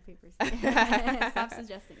space on my papers. Stop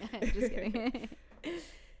suggesting. Just kidding.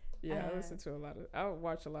 Yeah, I listen to I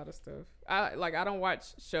watch a lot of stuff. I don't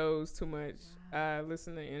watch shows too much. Wow. I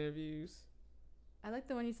listen to interviews. I like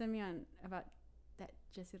the one you sent me on about that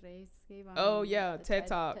Jessie Reyes gave on. Oh yeah, TED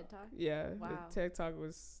Talk. TED Talk. Yeah, wow. The TED Talk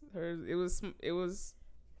was her. It was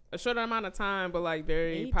a short amount of time, but like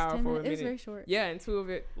very powerful. It was very short. Yeah, and two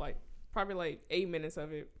of it, like probably like 8 minutes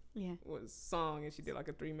of it, was song, and she did like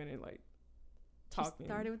a 3-minute like talking. She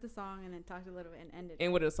started with the song and then talked a little bit and ended.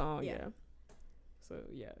 And with a song, yeah. So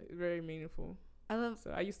yeah, very meaningful. I love.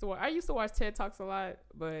 So I used to watch TED Talks a lot,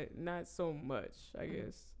 but not so much. I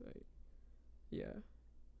guess. Like, yeah.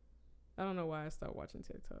 I don't know why I stopped watching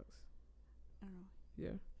TED Talks. I don't know.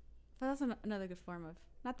 Yeah. But that's another good form of,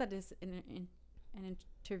 not that it's an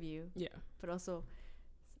interview. Yeah. But also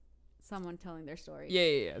someone telling their story.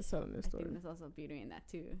 Yeah. Telling their story. I think there's also beauty in that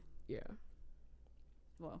too. Yeah.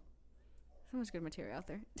 Well, so much good material out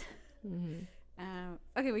there. Mm-hmm.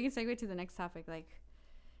 Okay, we can segue to the next topic.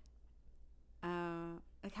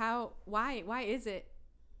 Why is it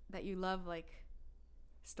that you love like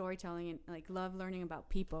storytelling and like love learning about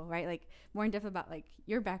people, right? Like more in depth about like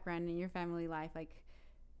your background and your family life. Like,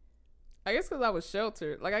 I guess because I was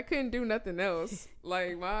sheltered. Like I couldn't do nothing else.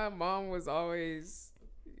 Like my mom was always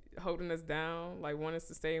holding us down, like wanting us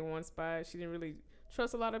to stay in one spot. She didn't really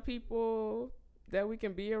trust a lot of people that we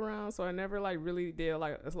can be around, so I never like really did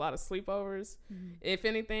like a lot of sleepovers. If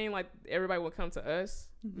anything, like everybody would come to us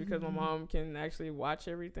because my mom can actually watch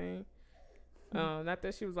everything. Not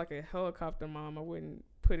that she was like a helicopter mom, I wouldn't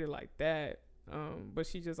put it like that, but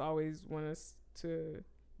she just always wanted us to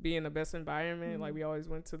be in the best environment. Like we always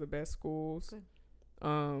went to the best schools.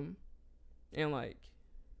 And like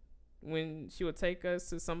when she would take us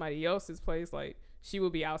to somebody else's place, like she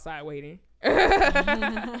would be outside waiting.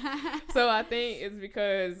 So I think it's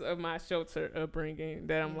because of my shelter upbringing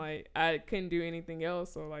that I'm like I couldn't do anything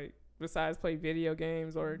else, or like besides play video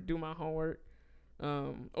games or do my homework,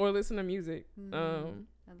 or listen to music. I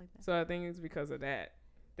like that. So I think it's because of that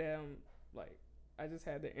I'm like I just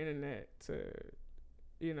had the internet to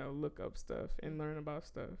look up stuff and learn about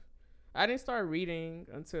stuff. I didn't start reading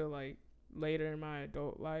until like later in my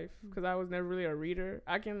adult life because I was never really a reader.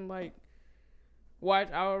 I can like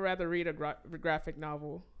I would rather read a graphic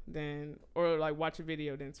novel or like watch a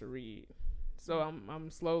video than to read. So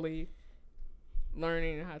I'm slowly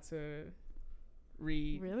learning how to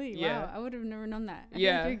read. Really? Yeah. Wow, I would have never known that. I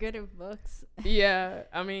Yeah. feel like you're good at books. Yeah,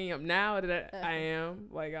 I mean, now that I am,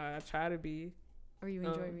 like, I try to be. Or you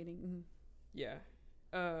enjoy reading. Mm-hmm. Yeah.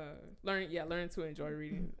 Learning to enjoy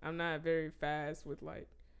reading. I'm not very fast with, like,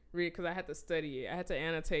 read, because I had to study it. I had to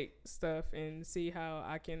annotate stuff and see how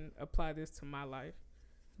I can apply this to my life.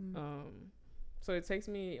 So it takes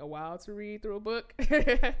me a while to read through a book.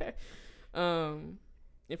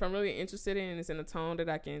 If I'm really interested in it's in a tone that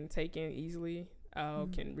I can take in easily, I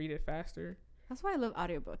can read it faster. That's why I love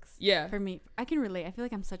audiobooks. Yeah. For me, I can relate. I feel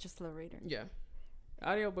like I'm such a slow reader. Yeah.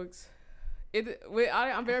 Audiobooks.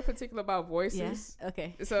 I'm very particular about voices. Yeah.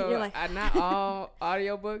 Okay. So You're like not all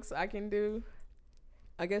audiobooks I can do.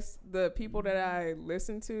 I guess the people that I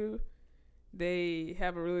listen to, they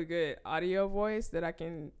have a really good audio voice that I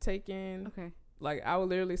can take in. Okay. Like, I will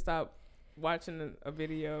literally stop watching a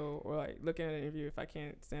video or, like, looking at an interview if I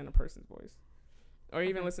can't stand a person's voice, or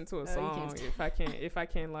even listen to a song if I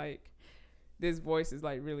can like, this voice is,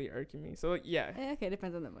 like, really irking me. So yeah. Okay, it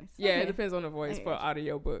depends on the voice. Yeah, okay. It depends on the voice for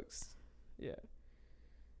audiobooks. Yeah.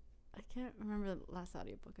 I can't remember the last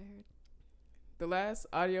audiobook I heard. The last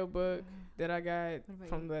audiobook that I got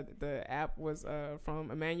from the app was from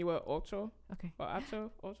Emmanuel Ocho. Okay. Or Acho?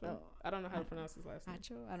 Ocho? Oh, I don't know how to pronounce his last name.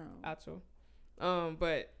 Acho? I don't know. Acho.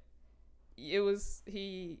 But he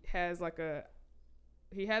has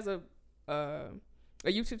a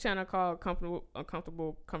YouTube channel called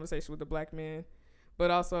Uncomfortable Conversation with the Black Man, but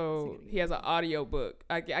also he has an audio book.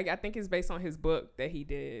 I think it's based on his book that he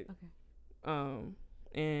did. Okay.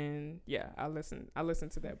 And yeah, I listened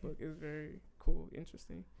to that book. It was very cool,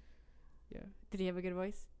 interesting. Yeah. Did he have a good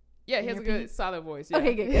voice? Yeah, he has a good, solid voice. Yeah.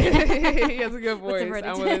 Okay, good. He has a good voice.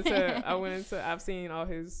 I went into. I've seen all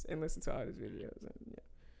his and listened to all his videos. And yeah.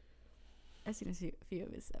 I've seen a few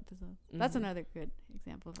of his episodes. That's another good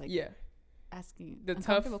example of, like, asking the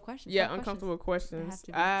uncomfortable tough questions. Yeah, uncomfortable questions.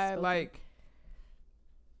 I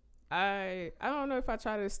don't know if I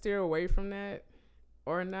try to steer away from that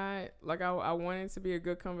or not. Like, I want it to be a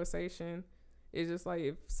good conversation. It's just like,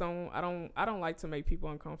 if I don't like to make people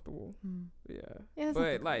uncomfortable. Yeah,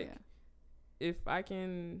 but like, if I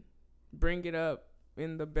can bring it up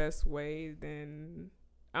in the best way, then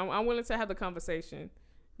I'm willing to have the conversation.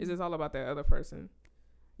 It's just all about that other person.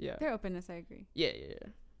 Yeah, their openness. I agree. Yeah.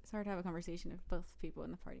 It's hard to have a conversation if both people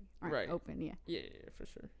in the party aren't open. Yeah, for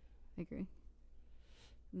sure. I agree.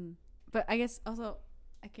 But I guess also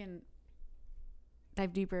I can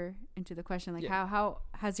dive deeper into the question, like, how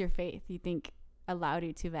has your faith, you think, allowed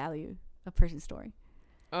you to value a person's story?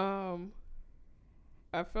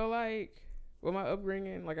 I feel like with my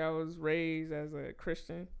upbringing, like, I was raised as a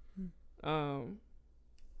Christian. So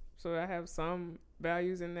I have some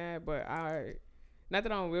values in that, but not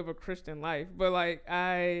that I don't live a Christian life, but, like,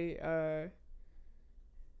 I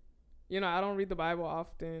don't read the Bible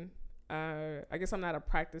often. I guess I'm not a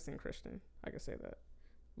practicing Christian. I can say that.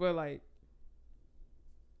 But, like,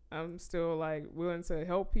 I'm still, like, willing to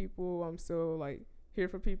help people. I'm still, like, here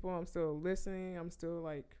for people. I'm still listening. I'm still,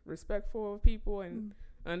 like, respectful of people and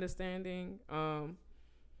understanding. And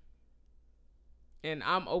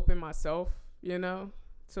I'm open myself, to,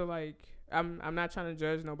 like, I'm not trying to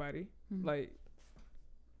judge nobody. Like,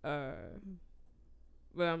 but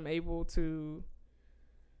I'm able to.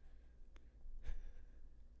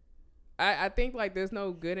 I think, like, there's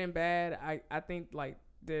no good and bad. I think, like,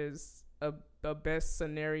 there's a best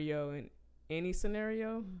scenario in any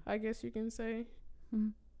scenario, I guess you can say.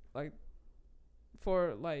 Like,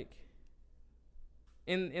 for, like,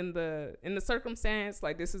 in the circumstance,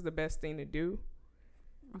 like, this is the best thing to do.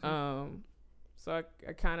 Okay. So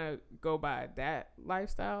I kind of go by that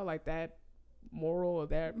lifestyle, like that moral or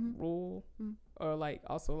that rule, or, like,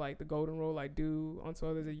 also, like, the golden rule, like, do unto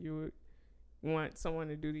others that you would want someone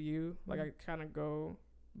to do to you. Like, I kind of go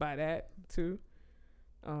by that too.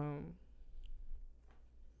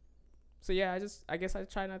 So yeah, I guess I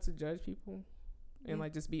try not to judge people and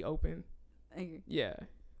like just be open. I agree. Yeah.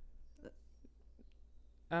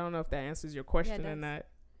 I don't know if that answers your question or not.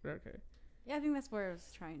 Okay. Yeah, I think that's where I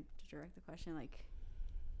was trying to direct the question. Like,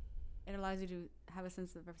 it allows you to have a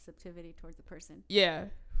sense of receptivity towards the person. Yeah,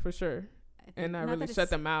 for sure. And not really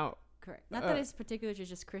shut them out. Correct. Not that it's particular to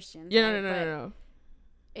just Christians. Yeah, right? No.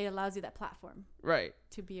 It allows you that platform. Right.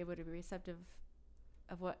 To be able to be receptive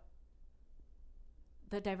of what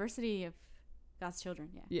the diversity of God's children.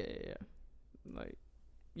 Yeah. Yeah. Like,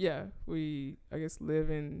 yeah, we, I guess, live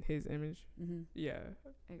in his image. Mm-hmm. Yeah.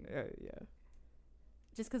 Yeah.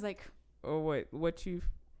 Just because, like, or what you,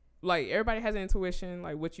 like, everybody has an intuition.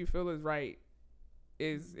 Like, what you feel is right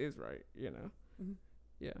is right, Mm-hmm.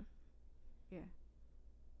 Yeah. Yeah.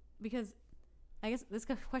 Because I guess this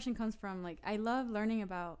question comes from like I love learning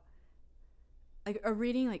about like or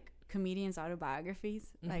reading like comedians' autobiographies.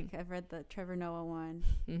 Mm-hmm. Like I've read the Trevor Noah one.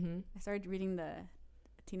 Mm-hmm. I started reading the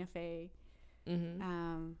Tina Fey.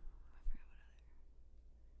 Mm-hmm.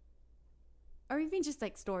 Or even just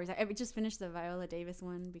like stories. I just finished the Viola Davis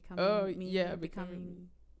one, Becoming Viola.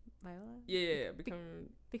 Yeah,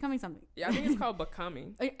 Becoming something. Yeah, I think it's called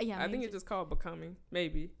Becoming. Yeah, I think it's just called Becoming.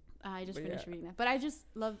 Maybe. I just But finished yeah. reading that, but I just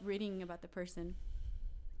love reading about the person.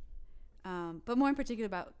 But more in particular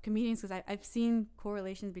about comedians, because I've seen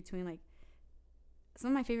correlations between like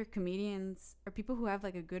some of my favorite comedians are people who have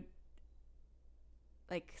like a good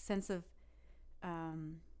like sense of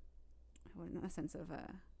not a sense of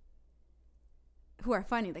who are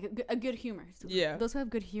funny, like a good humor. So Yeah. those who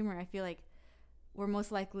have good humor, I feel like we're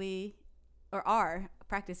most likely or are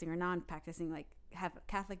practicing or non-practicing, like have a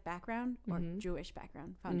Catholic background or Mhm. Jewish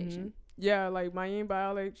background foundation. Mhm. Yeah, like Mayim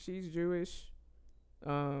Bialik, she's Jewish.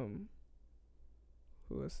 Who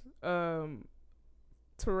is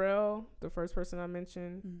Terrell, the first person I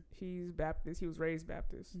mentioned, Mhm. he's Baptist. He was raised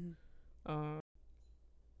Baptist. Mhm.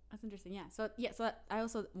 That's interesting. Yeah. So I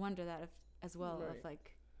also wonder that as well Right. of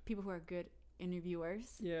like people who are good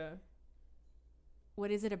interviewers. Yeah.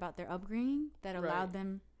 What is it about their upbringing that allowed Right.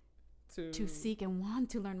 them to seek and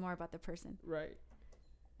want to learn more about the person? Right.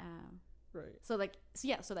 Right. So like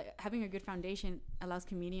having a good foundation allows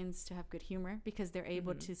comedians to have good humor because they're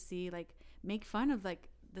able Mhm. to see like make fun of like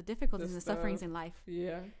the difficulties The and sufferings stuff. in life,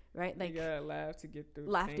 Yeah. right? Like you gotta laugh to get through.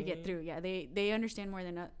 laugh the to get pain. through. Yeah, they understand more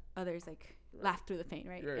than others. Like Right. laugh through the pain,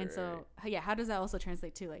 right? Right, And right, so yeah, how does that also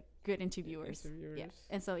translate to like good interviewers? Yeah,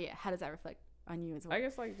 and so yeah, how does that reflect on you as well? I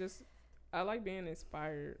guess like just I like being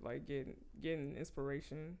inspired, like getting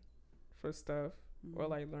inspiration for stuff, or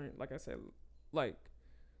like learn. Like I said, like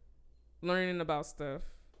learning about stuff.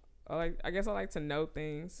 I guess I like to know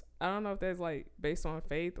things. I don't know if that's like based on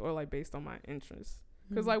faith or like based on my interests.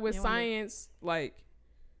 Because like with science, like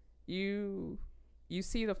you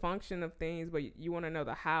see the function of things, but you want to know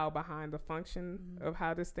the how behind the function of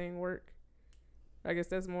how this thing work. I guess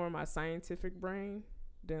that's more my scientific brain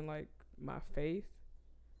than like my faith.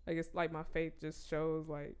 I guess like my faith just shows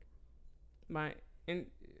like I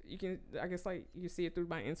guess like you see it through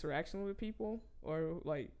my interaction with people or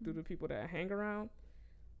like through the people that I hang around.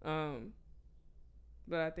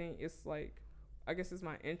 But I think it's like, I guess it's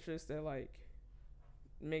my interest that like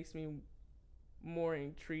makes me more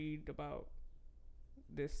intrigued about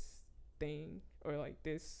this thing or like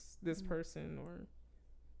this person or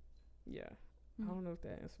yeah. I don't know if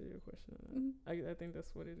that answered your question or not. I think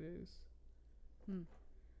that's what it is.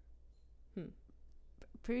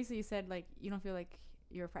 Previously you said like you don't feel like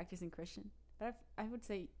you're a practicing Christian, but I would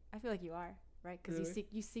say I feel like you are, right? Because Really?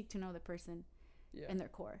 you seek to know the person in their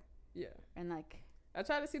core. Yeah. And like I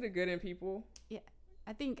try to see the good in people.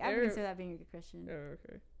 I think I would consider that being a good Christian. Oh,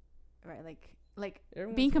 okay. Right, like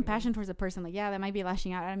Everyone's being human. compassionate towards a person. Like, yeah, that might be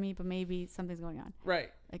lashing out at me, but maybe something's going on. Right.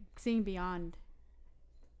 Like seeing beyond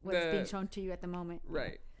what's being shown to you at the moment.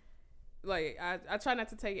 Right. Like I try not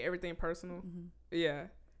to take everything personal. Mm-hmm. Yeah.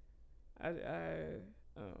 I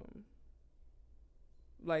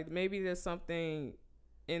like maybe there's something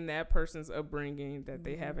in that person's upbringing that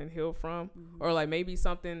they haven't healed from, or like maybe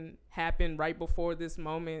something happened right before this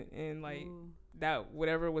moment and like that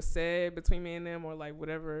whatever was said between me and them, or like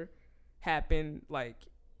whatever happened, like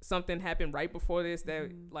something happened right before this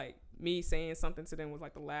that like me saying something to them was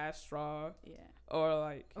like the last straw. Yeah.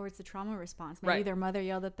 Or it's a trauma response. Maybe their mother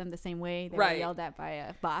yelled at them the same way they were yelled at by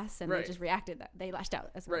a boss, and they just reacted that they lashed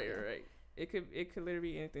out as well. Right. It could literally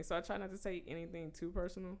be anything. So I try not to take anything too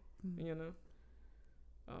personal, you know.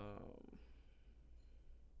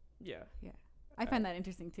 Yeah. I find that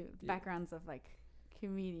interesting too. Backgrounds of like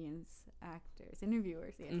comedians, actors,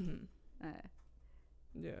 interviewers. Yeah.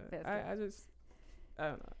 I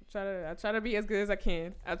don't know. I try to be as good as I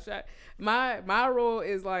can. I try. My role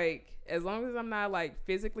is like, as long as I'm not like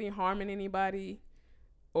physically harming anybody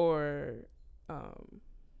or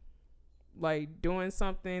like doing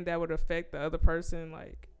something that would affect the other person,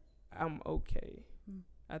 like I'm okay.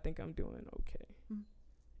 I think I'm doing okay.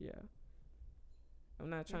 Yeah. I'm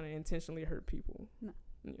not trying to intentionally hurt people. No.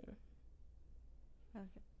 Yeah.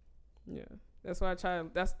 Okay. Yeah. That's why I try.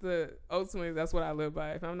 Ultimately, that's what I live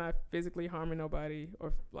by. If I'm not physically harming nobody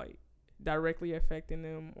or like directly affecting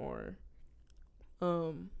them or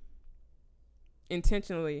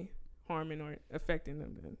intentionally harming or affecting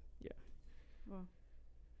them, then yeah. Well,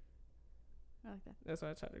 I like that. That's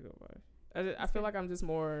what I try to go by. I feel like I'm just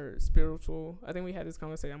more spiritual. I think we had this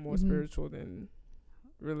conversation. I'm more spiritual than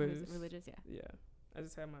religious. Religious, yeah. Yeah. I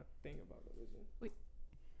just have my thing about religion.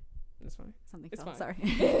 It's fine. Something It's fell. fine. Sorry.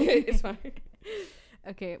 It's fine.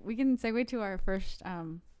 Okay, we can segue to our first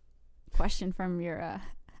question from your My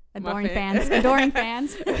adoring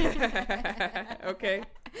fans. Okay,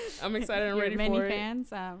 I'm excited and Your ready many for it.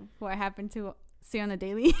 fans who I happen to see on the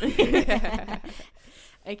daily,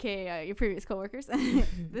 aka your previous coworkers.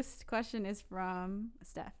 This question is from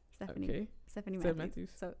Stephanie. Okay. Stephanie Steph Matthews.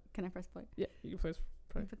 Matthews. So can I press play? Yeah, you can press.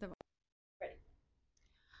 Put the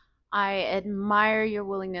I admire your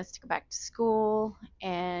willingness to go back to school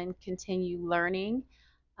and continue learning,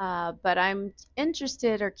 but I'm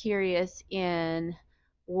interested or curious in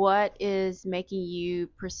what is making you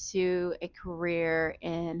pursue a career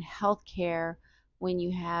in healthcare when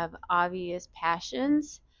you have obvious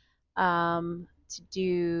passions to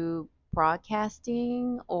do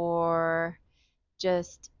broadcasting or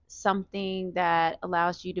just something that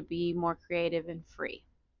allows you to be more creative and free.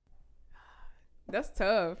 That's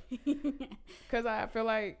tough. Because I feel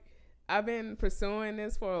like I've been pursuing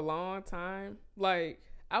this for a long time. Like,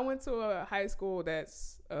 I went to a high school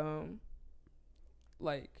that's,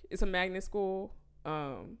 like, it's a magnet school.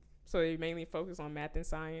 So they mainly focus on math and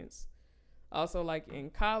science. Also, like, in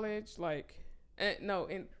college, like,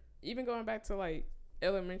 even going back to, like,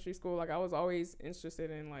 elementary school, like, I was always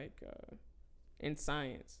interested in, like, in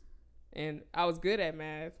science. And I was good at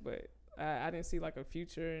math, but I didn't see like a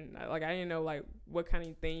future, and I didn't know like what kind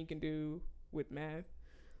of thing you can do with math.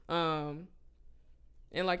 And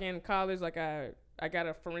like in college, like I got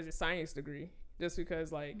a forensic science degree just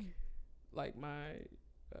because like my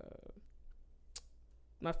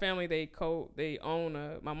family they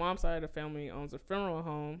own my mom's side of the family owns a funeral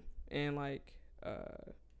home, and like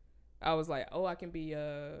I was like, oh, I can be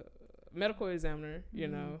a medical examiner, you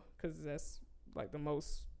know, because that's like the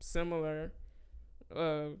most similar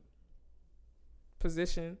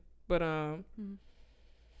position. But I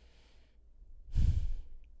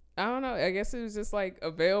don't know, I guess it was just like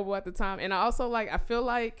available at the time. And I also like I feel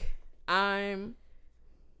like I'm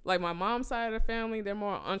like my mom's side of the family, they're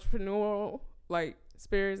more entrepreneurial like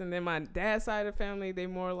spirits, and then my dad's side of the family, they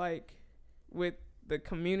more like with the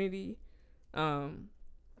community.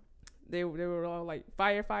 They were all like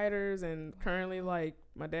firefighters, and currently like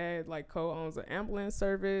my dad like co-owns an ambulance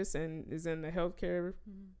service and is in the healthcare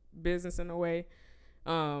business in a way.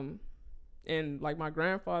 And like my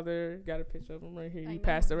grandfather, got a picture of him right here. He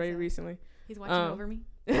passed away recently. He's watching over me.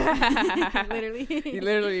 Literally. He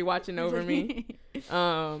literally watching over me.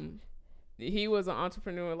 He was an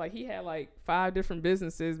entrepreneur. Like he had like 5 different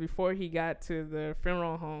businesses before he got to the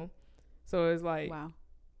funeral home. So it's like, wow.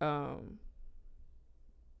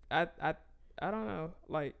 I don't know.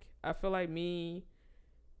 Like I feel like me,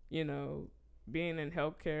 you know, being in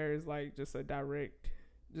healthcare is like just a direct.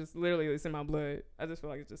 Just literally, it's in my blood. I just feel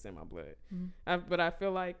like it's just in my blood. But I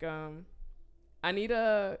feel like I'm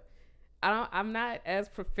not as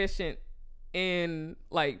proficient in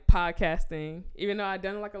like podcasting, even though I've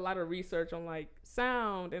done like a lot of research on like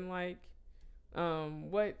sound and like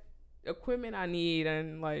what equipment I need,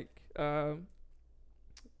 and like I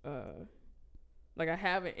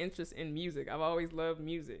have an interest in music. I've always loved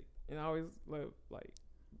music, and I always love like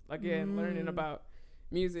again learning about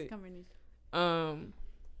music.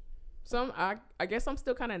 So I guess I'm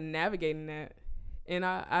still kind of navigating that, and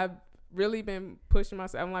I've really been pushing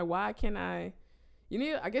myself. I'm like, why can't I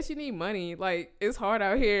guess you need money. Like it's hard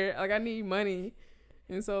out here. Like I need money.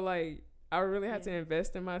 And so like I really have to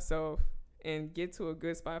invest in myself and get to a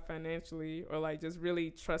good spot financially, or like just really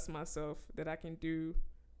trust myself that I can do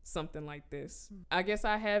something like this. I guess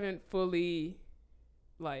I haven't fully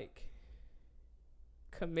like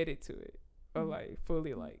committed to it, or like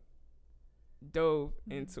fully like dove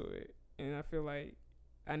into it, and I feel like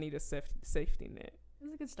I need a safety net. It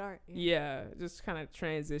was a good start. Yeah, just kind of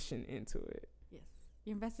transition into it. Yes,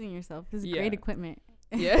 you're investing in yourself. This is great equipment.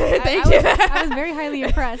 Yeah, thank you. I was very highly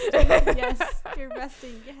impressed. Yes, you're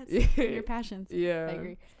investing. Yes, in your passions. Yeah, I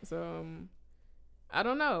agree. So I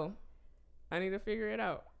don't know. I need to figure it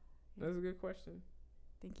out. That's a good question.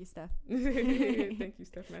 Thank you, Steph. Thank you,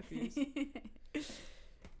 Steph Matthews.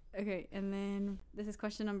 Okay, and then this is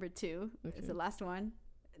question number 2. Okay. It's the last one.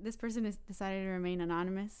 This person has decided to remain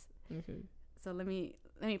anonymous. Okay. So let me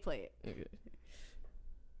play it. Okay.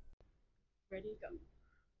 Ready to go.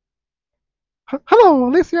 Hello,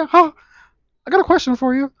 Alicia. I got a question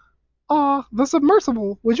for you. The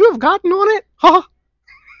submersible, would you have gotten on it? Huh?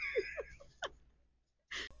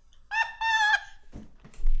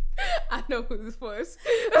 I know who this was.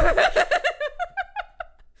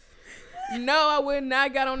 No, I would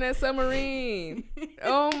not got on that submarine.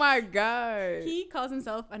 Oh my god. He calls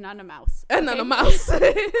himself Anonymous. Anonymous.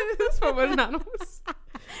 It's from Anonymous.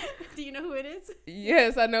 Do Do you know who it is?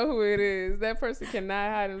 Yes, I know who it is. That person cannot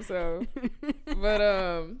hide himself.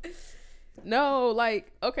 But no,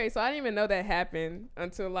 like, okay, so I didn't even know that happened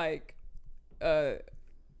until like a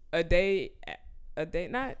day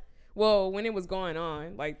not, well, when it was going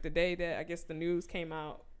on, like the day that I guess the news came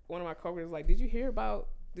out. One of my coworkers was like, did you hear about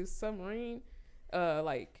this submarine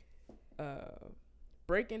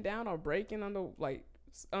breaking down or breaking underwater?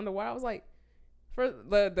 I was like, for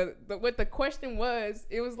the what the question was,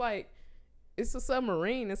 it was like, it's a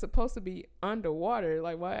submarine, it's supposed to be underwater,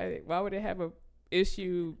 like why would it have a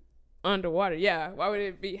issue underwater? Yeah, why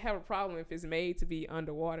would it have a problem if it's made to be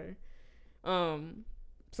underwater?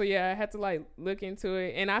 So yeah, I had to like look into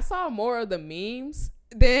it, and I saw more of the memes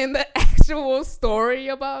than the actual story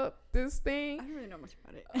about this thing. I don't really know much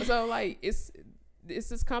about it. So like it's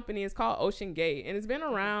this company, it's called Ocean Gate, and it's been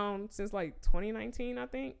around since like 2019, I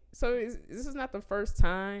think. So this is not the first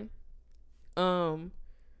time.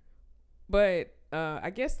 But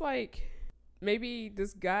I guess like maybe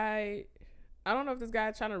this guy, I don't know if this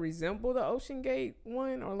guy trying to resemble the Ocean Gate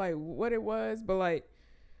one or like what it was, but like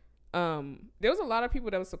there was a lot of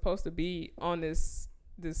people that was supposed to be on this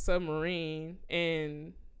submarine,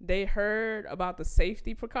 and they heard about the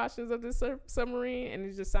safety precautions of this submarine, and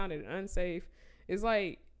it just sounded unsafe. It's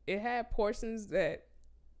like it had portions that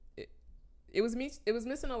it was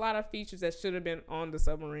missing a lot of features that should have been on the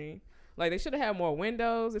submarine. Like they should have had more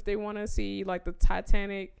windows if they want to see like the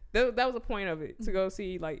Titanic. That was the point of it, to go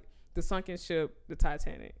see like the sunken ship, the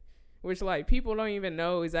Titanic, which like people don't even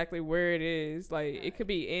know exactly where it is. Like it could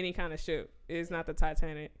be any kind of ship. It's not the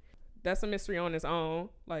Titanic. That's a mystery on its own.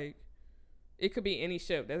 Like it could be any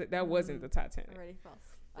ship. That wasn't the Titanic. Already false.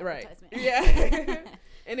 Right. Advertisement. Yeah.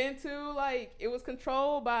 And then too, like it was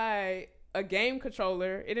controlled by a game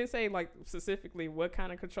controller. It didn't say like specifically what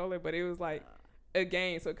kind of controller, but it was like a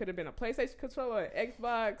game. So it could have been a PlayStation controller, an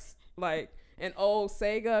Xbox, like an old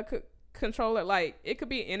Sega controller. Like it could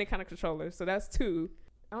be any kind of controller. So that's two.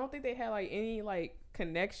 I don't think they had like any like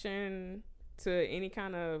connection to any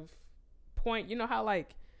kind of point. You know how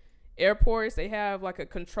like airports, they have like a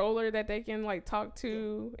controller that they can like talk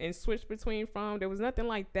to and switch between from. There was nothing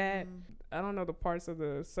like that. I don't know the parts of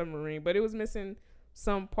the submarine, but it was missing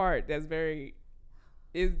some part that's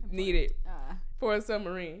needed for a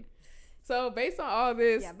submarine. So based on all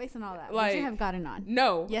this, based on all that, like, would you have gotten on?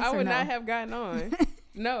 No, Yes I or would no? not have gotten on.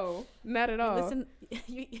 No, not at all. Listen,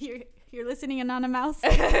 you're listening, Anonymous.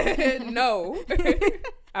 No,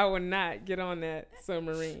 I would not get on that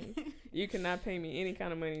submarine. You cannot pay me any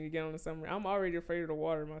kind of money to get on the submarine. I'm already afraid of the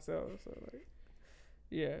water myself. So like,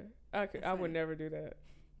 yeah, I would never do that.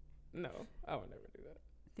 No, I would never do that.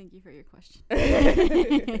 Thank you for your question.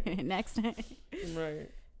 Next. Right.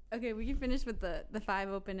 Okay, we can finish with the 5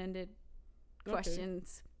 open-ended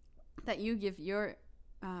questions that you give your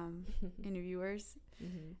interviewers.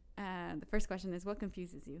 The first question is, what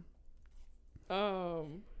confuses you?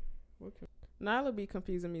 Nyla be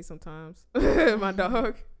confusing me sometimes. My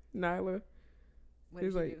dog, Nyla. What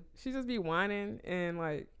does like, she just be whining, and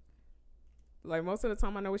like most of the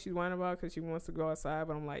time I know what she's whining about because she wants to go outside,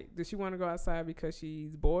 but I'm like, does she want to go outside because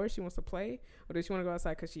she's bored, she wants to play, or does she want to go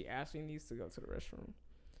outside because she actually needs to go to the restroom?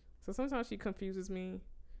 So sometimes she confuses me.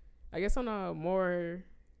 I guess on a more,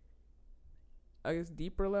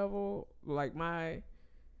 deeper level, like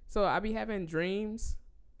so I be having dreams,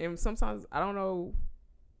 and sometimes I don't know,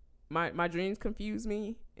 my dreams confuse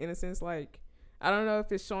me in a sense. Like I don't know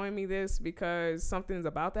if it's showing me this because something's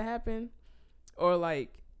about to happen, or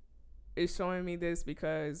like it's showing me this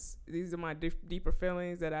because these are my deeper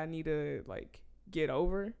feelings that I need to like get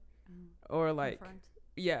over, or like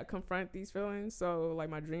confront these feelings. So like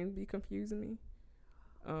my dreams be confusing me.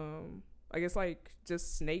 I guess like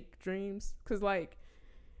just snake dreams, because like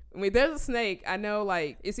when there's a snake, I know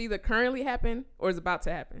like it's either currently happened or it's about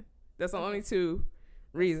to happen. That's the only two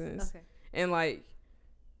reasons. Okay. And like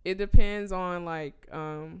it depends on like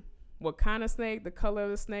what kind of snake, the color of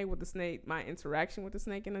the snake, with the snake, my interaction with the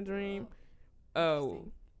snake in a dream.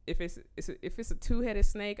 If it's a 2-headed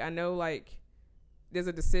snake, I know like there's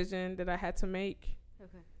a decision that I had to make.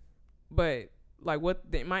 Okay. But like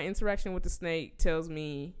my interaction with the snake tells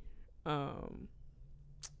me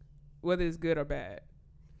whether it's good or bad,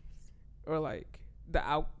 or like the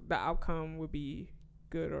outcome would be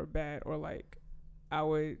good or bad, or like I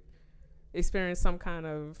would experience some kind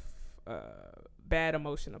of bad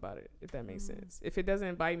emotion about it, if that makes sense. If it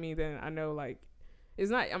doesn't bite me, then I know like it's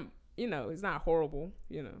not it's not horrible,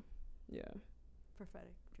 Yeah.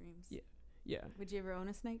 Prophetic dreams. Yeah. Would you ever own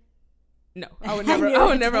a snake? No, I would never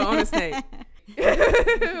own a snake.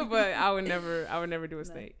 But I would never do a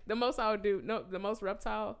snake. The most I would do, the most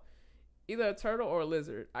reptile either a turtle or a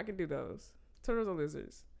lizard. I can do those. Turtles or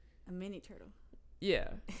lizards. A mini turtle. Yeah,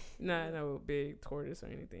 not no big tortoise or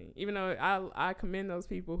anything. Even though I commend those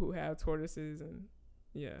people who have tortoises, and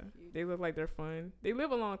yeah, they look like they're fun. They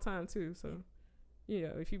live a long time too, so yeah.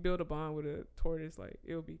 If you build a bond with a tortoise, like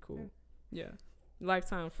it'll be cool. Yeah,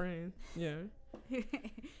 lifetime friend. Yeah.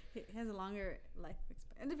 It has a longer life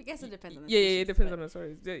expectancy. I guess it depends on the Yeah, species, it depends but on the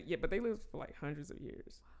tortoise. Yeah, but they live for like hundreds of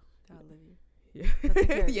years. they'll outlive you. Yeah, They'll take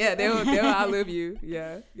care of yeah, you. they'll outlive you.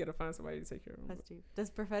 Yeah, you gotta find somebody to take care of them. That's deep. Does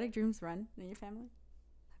prophetic dreams run in your family?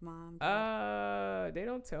 Mom, dad? They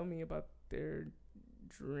don't tell me about their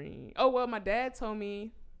dream. Oh well, my dad told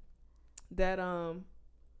me that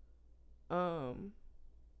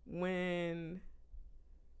when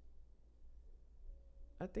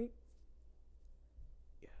I think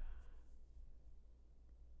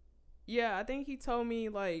I think he told me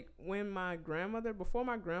like when before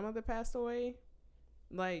my grandmother passed away,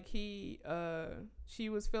 like she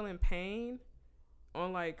was feeling pain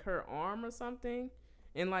on like her arm or something,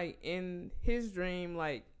 and like in his dream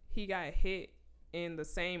like he got hit in the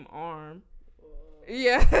same arm. Whoa.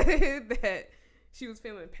 Yeah. That she was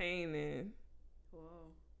feeling pain in. Whoa.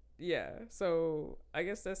 Yeah, so I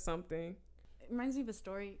guess that's something. It reminds me of a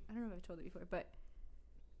story. I don't know if I've told it before, but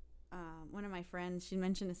one of my friends, she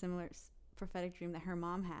mentioned a similar prophetic dream that her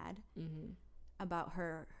mom had about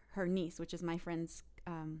her niece, which is my friend's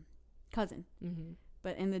cousin. Mm-hmm.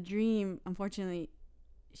 But in the dream, unfortunately,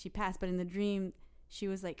 she passed. But in the dream, she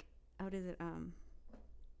was like, what is it?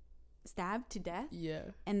 Stabbed to death. Yeah.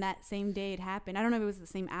 And that same day it happened. I don't know if it was the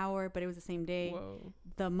same hour, but it was the same day. Whoa.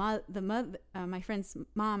 The mother, my friend's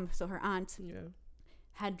mom, so her aunt,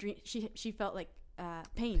 had she felt like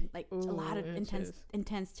pain, like a lot of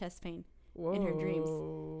intense chest pain. Whoa, in her dreams.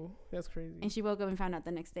 That's crazy. And she woke up and found out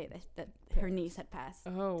the next day that her niece had passed.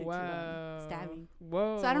 Oh, due wow. to, stabbing.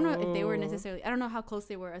 Whoa. So I don't know if they were necessarily, I don't know how close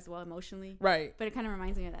they were as well emotionally. Right. But it kind of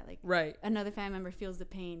reminds me of that. Like, right. Another family member feels the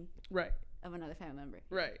pain. Right. Of another family member.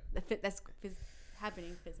 Right. That's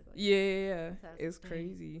happening physically. Yeah. So it's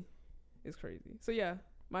crazy. It's crazy. So yeah,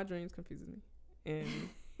 my dreams confuses me. And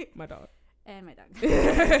my dog. And my dog. I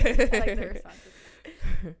like the responses.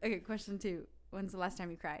 Okay, question 2. When's the last time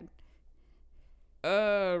you cried?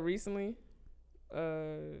 Recently.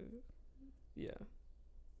 Yeah.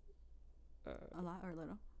 A lot or a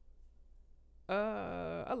little?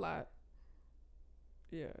 A lot.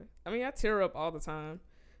 Yeah. I mean, I tear up all the time.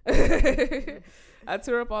 I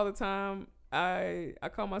tear up all the time. I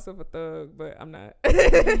call myself a thug, but I'm not.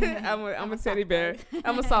 I'm a teddy bear.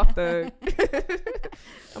 I'm a soft thug.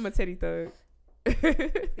 I'm a teddy thug.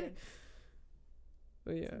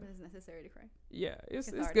 But yeah, sometimes it's necessary to cry. Yeah, it's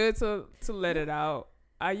good to let it out.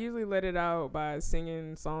 I usually let it out by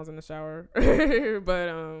singing songs in the shower, but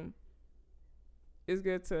it's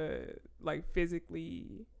good to like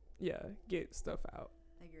physically, get stuff out.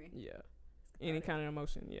 I agree. Yeah, any kind of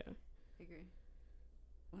emotion. Yeah, I agree.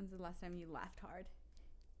 When's the last time you laughed hard?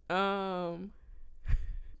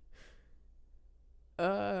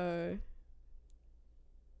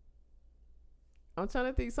 I'm trying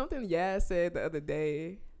to think something Yaz said the other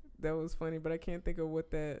day that was funny, but I can't think of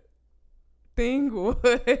what that thing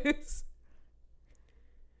was.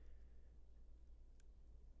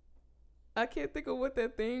 I can't think of what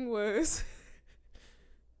that thing was.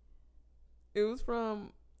 It was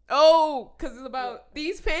from because it's about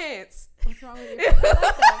these pants. What's wrong with you?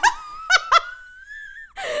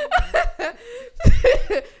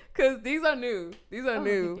 Because these are new. These are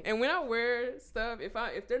new. Okay. And when I wear stuff,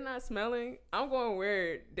 if they're not smelling, I'm going to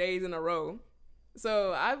wear it days in a row.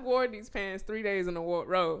 So I've worn these pants 3 days in a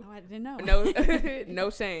row. Oh, I didn't know. No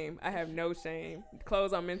shame. I have no shame.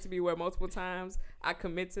 Clothes are meant to be worn multiple times. I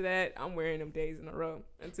commit to that. I'm wearing them days in a row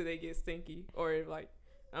until they get stinky, or if like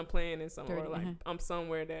I'm playing in somewhere, like I'm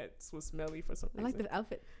somewhere that was smelly for some reason. I like the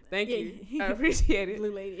outfit. Thank you. I appreciate it.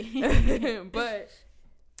 Blue lady. But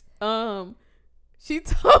she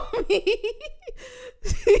told me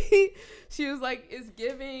she was like, it's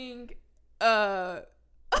giving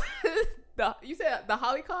you said the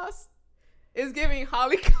Holocaust? It's giving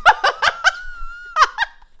Holocaust.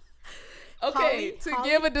 Okay,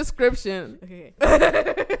 give a description. Okay.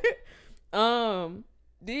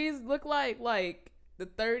 These look like the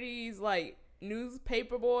 30s like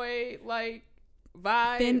newspaper boy like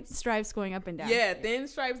vibes. Thin stripes going up and down. Yeah, thin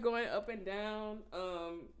stripes going up and down.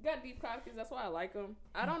 Got deep pockets. That's why I like them.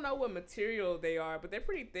 I don't know what material they are, but they're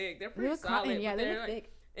pretty thick. They're pretty solid. Cotton, yeah, they're like,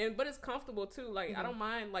 thick. But it's comfortable too. Like I don't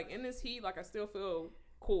mind. Like in this heat, like I still feel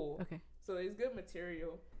cool. Okay. So it's good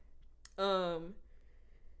material.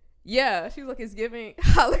 Yeah, she was like, it's giving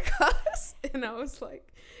Holocaust, and I was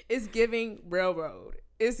like, it's giving railroad.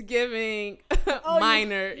 It's giving Oh,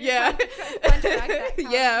 minor. you Yeah. punch back that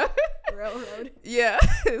time. Yeah. Railroad. Yeah.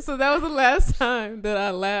 So that was the last time that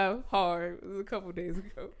I laughed hard. It was a couple days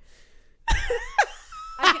ago.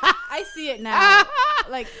 I see it now.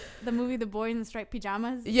 Like the movie The Boy in the Striped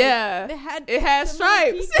Pajamas. Yeah. It had similar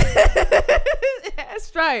stripes. pieces. It had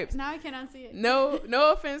stripes. Now I can unsee it. No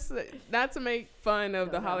offense, not to make fun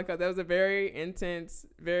of the Holocaust. That was a very intense,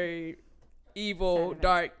 very evil, Sad event.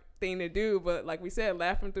 dark thing to do. But like we said,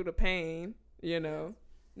 laughing through the pain,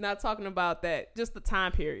 not talking about that, just the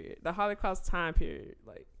time period, the Holocaust time period,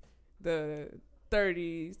 like the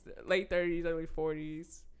 30s, late 30s, early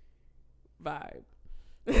 40s vibe.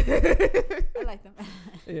 I like them.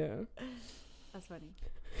 Yeah. That's funny.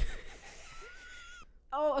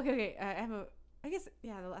 Oh, okay. I guess the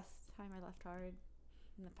last time I laughed hard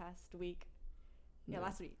in the past week. Yeah,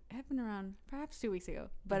 last week. It happened around perhaps 2 weeks ago.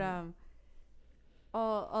 But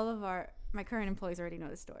all of my current employees already know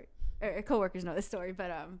this story. Or coworkers know this story,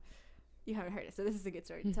 but you haven't heard it. So this is a good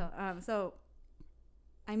story to tell. So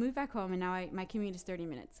I moved back home, and now my commute is 30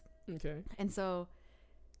 minutes. Okay. And so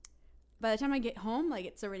by the time I get home, like,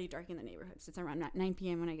 it's already dark in the neighborhood. So it's around 9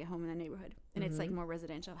 p.m. when I get home in the neighborhood. And it's like more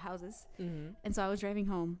residential houses. Mm-hmm. And so I was driving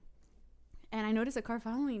home, and I noticed a car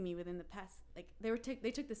following me within the past, like,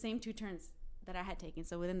 they took the same 2 turns that I had taken.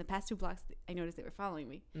 So within the past 2 blocks, I noticed they were following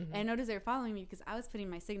me. Mm-hmm. And I noticed they were following me because I was putting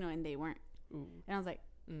my signal and they weren't. Ooh. And I was like,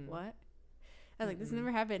 Mm. what? I was like, this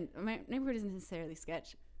never happened. My neighborhood isn't necessarily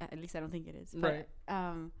sketch. At least I don't think it is. But,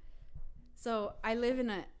 Right. So I live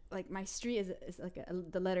in my street is like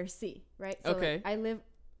the letter C, right? So Okay. like, I live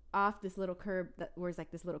off this little curb where it's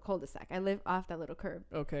like this little cul-de-sac. I live off that little curb,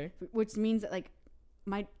 Okay. which means that like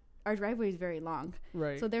our driveway is very long.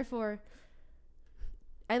 Right. So therefore,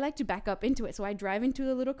 I like to back up into it. So I drive into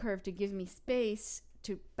the little curve to give me space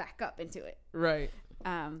to back up into it. Right.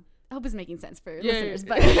 I hope it's making sense for Yeah, listeners,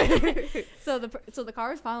 yeah. but so the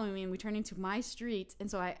car is following me, and we turn into my street, and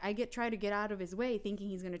so I try to get out of his way, thinking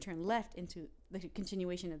he's going to turn left into the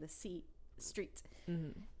continuation of the C street,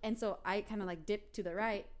 and so I kind of like dip to the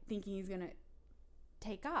right, thinking he's going to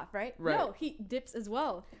take off, right? No, he dips as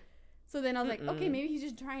well. So then I was like, okay, maybe he's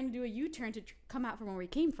just trying to do a U-turn to come out from where we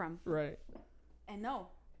came from. Right. And no,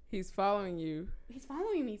 He's following you. he's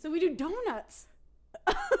following me. So we do donuts.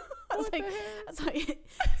 I was like,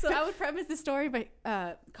 so I would preface this story by,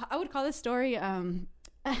 I would call this story an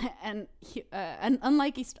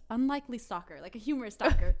unlikely stalker, like a humorous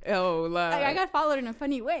stalker. Oh, like I got followed in a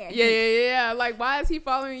funny way. I think. Yeah. Like, why is he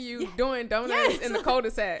following you doing donuts in the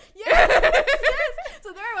cul-de-sac? Yes.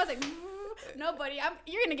 So there I was like, no, buddy,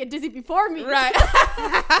 you're gonna get dizzy before me. Right.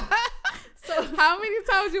 So how many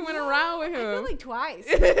times you went around with I feel him? like twice.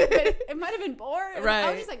 But it might have been bored. Right. I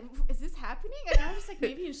was just like, is this happening? And I was just like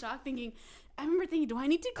maybe in shock, thinking. I remember thinking, do I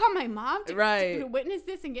need to call my mom to witness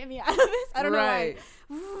this and get me out of this? I don't know why.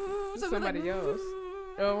 So somebody else.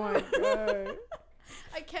 Oh my god.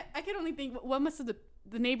 I could only think what must have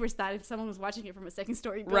the neighbors thought if someone was watching it from a second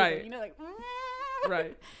story building. Right. You know, like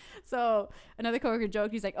Right. So another coworker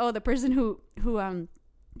joked, he's like, oh, the person who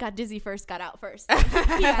got dizzy first got out first. He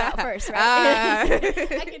got out first, right?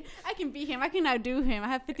 I can beat him. I can outdo him. I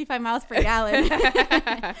have 55 miles per gallon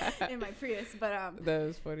in my Prius. But that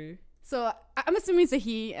was funny. so I'm assuming it's a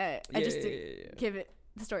he. I just give it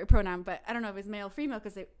the story pronoun, but I don't know if it's male or female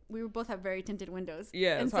because we both have very tinted windows.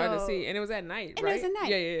 Yeah, it's hard to see, and it was at night, And right? it was at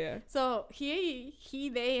night. Yeah. So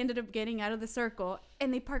they ended up getting out of the circle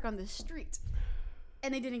and they park on the street,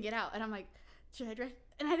 and they didn't get out. And I'm like, should I drive?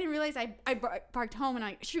 And I didn't realize I parked home, and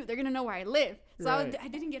I'm like, shoot, they're gonna know where I live. So Right. I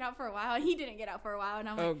didn't get out for a while, and he didn't get out for a while, and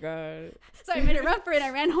I'm like, Oh god. so I made a run for it.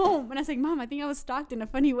 I ran home, and I was like, Mom, I think I was stalked in a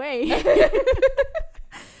funny way.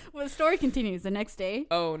 Well, the story continues. The next day,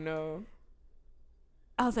 Oh no.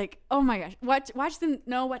 I was like, oh my gosh, watch them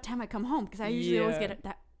know what time I come home because I usually always Yeah.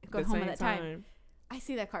 go The home same at that time. I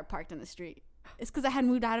see that car parked on the street. It's because I had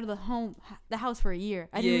moved out of the house for a year.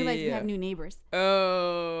 I didn't realize we have new neighbors.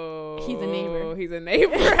 Oh. He's a neighbor. He's a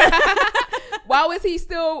neighbor. Why was he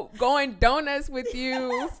still going donuts with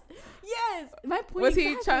you? Yes, my point. Was he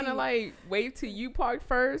exactly. trying to like wait till you park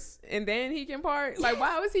first and then he can park? Like,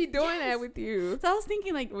 why was he doing that with you? So I was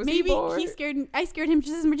thinking, like, Was maybe he I scared him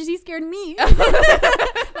just as much as he scared me.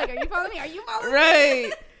 Like, are you following me? Are you following me?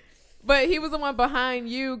 Right. But he was the one behind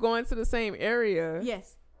you going to the same area.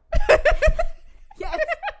 Yes. Yes.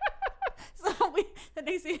 So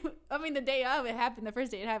the day of it happened, the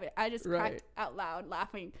first day it happened, I just cracked out loud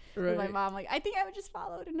laughing with my mom. Like, I think I was just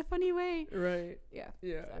followed in a funny way. Right. Yeah.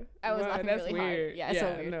 Yeah. I was Wow, laughing that's really weird. hard. Yeah,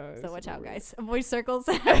 so weird. No, So watch out, weird. guys. Avoid circles.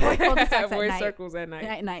 Avoid cul-de-sacs at Avoid night. circles at night.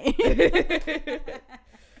 At night.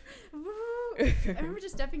 I remember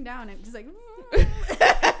just stepping down and just like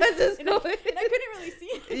Just and I couldn't really see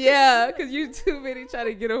it. yeah, because you too busy trying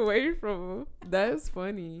to get away from him. That's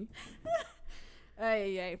funny.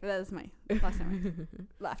 Yeah, but that was my last time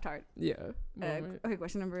I laughed hard. Yeah. moment. Okay,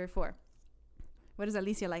 question number 4. What does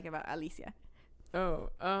Alicia like about Alicia? Oh,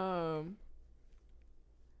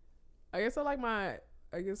 I guess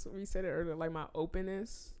I guess we said it earlier, like my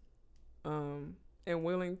openness, and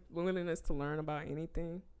willingness to learn about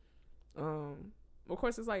anything. Of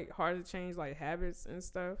course, it's like hard to change like habits and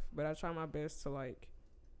stuff, but I try my best to like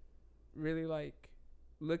really like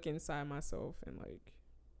look inside myself and like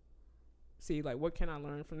see like what can I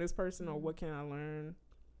learn from this person or what can I learn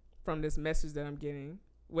from this message that I'm getting,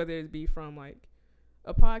 whether it be from like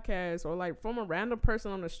a podcast or like from a random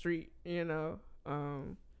person on the street, you know.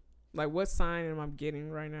 Like what sign am I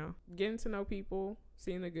getting right now? Getting to know people,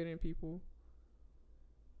 seeing the good in people.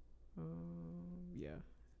 Yeah.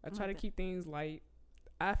 I try to keep things light.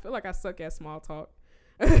 I feel like I suck at small talk.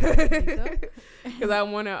 Because I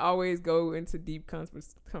want to always go into deep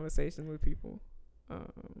conversations with people.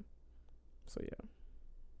 So yeah.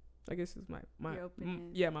 I guess it's my my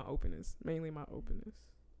openness. Mainly my openness.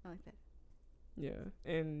 I like that. Yeah.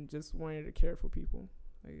 And just wanting to care for people,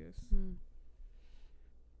 I guess.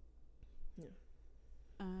 Yeah.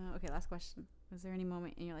 Okay, last question. Was there any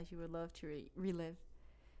moment in your life you would love to relive?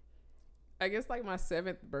 I guess like my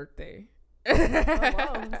 7th birthday. Oh,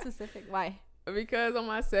 wow, that's specific. Why? Because on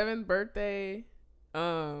my 7th birthday,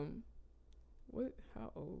 how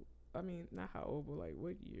old? I mean, not how old, but like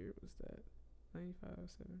what year was that? 95,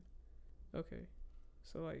 7. Okay.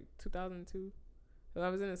 So like 2002. So I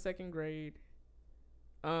was in the 2nd grade.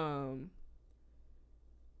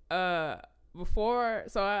 Before,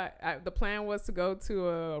 so I the plan was to go to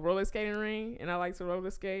a roller skating ring, and I like to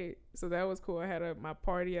roller skate, so that was cool. I had my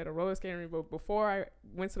party at a roller skating ring, but before I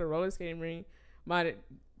went to the roller skating ring, my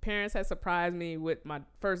parents had surprised me with my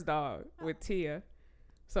first dog, with Tia.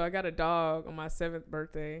 So I got a dog on my 7th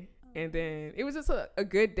birthday, and then it was just a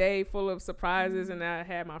good day full of surprises, and I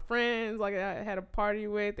had my friends, like I had a party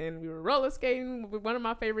with, and we were roller skating, one of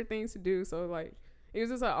my favorite things to do. So like it was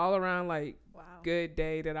just an all around like good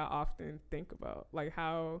day that I often think about, like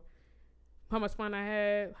how much fun I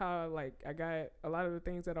had, how like I got a lot of the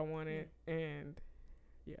things that I wanted, and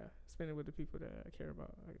spend it with the people that I care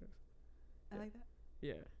about, I guess. I like that.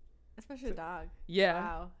 Yeah. Especially a dog. Yeah.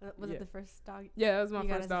 Wow. Was it the first dog? Yeah, that was my you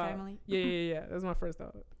got first as a dog. family? Yeah. That was my first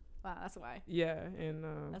dog. Wow, that's why. Yeah, and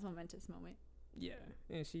that's a momentous moment. Yeah,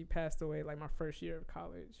 and she passed away like my first year of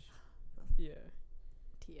college. Yeah.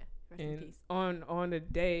 Tia. Rest and in peace. on the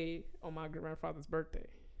day on my grandfather's birthday.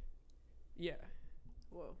 Yeah.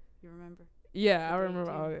 Whoa, you remember? Yeah, I remember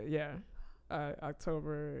all that. Yeah.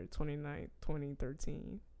 October 29th,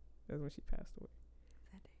 2013. That's when she passed away.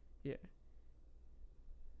 That day. Yeah.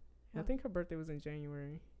 I think her birthday was in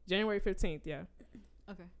January 15th, yeah.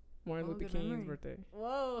 Okay. Martin Luther King's birthday.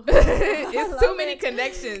 Whoa. It's too many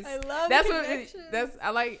connections. I love that's connections.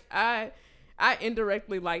 I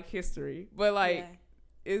indirectly like history, but like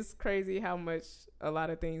it's crazy how much a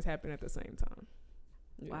lot of things happen at the same time.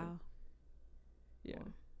 Yeah. Wow. Yeah.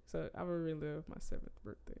 Wow. So I would relive my 7th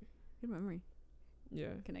birthday. Good memory.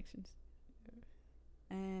 Yeah. Connections. Yeah.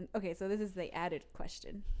 And okay, so this is the added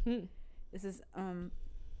question. This is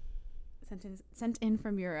sent in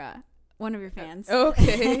from your one of your fans.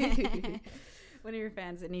 Okay. One of your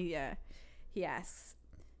fans, and he asks,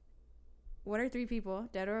 what are 3 people,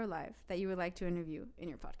 dead or alive, that you would like to interview in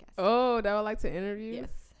your podcast? Oh, that I would like to interview? Yes.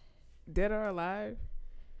 Dead or alive?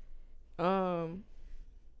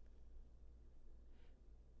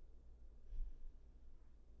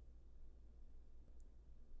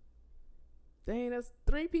 Dang, that's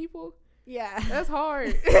 3 people? Yeah. That's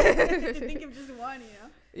hard. To think of just one, you know?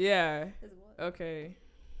 Yeah. Okay.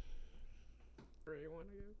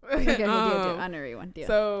 Okay, honorary one. Deal.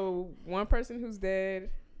 So one person who's dead,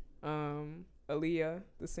 Aaliyah,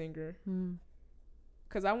 the singer.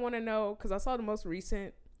 Cause I want to know, cause I saw the most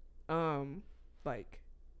recent, part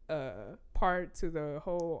to the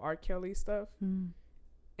whole R. Kelly stuff,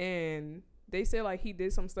 and they said like he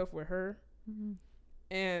did some stuff with her,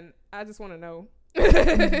 and I just want to know.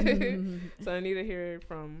 So I need to hear it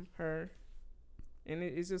from her, and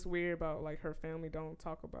it's just weird about like her family don't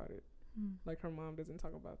talk about it. Like her mom doesn't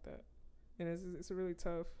talk about that, and it's really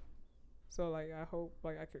tough. So like I hope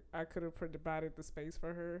like I could have provided the space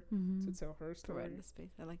for her to tell her story. Provided the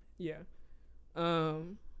space. I like that. Yeah.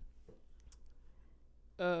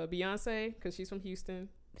 Beyonce, because she's from Houston,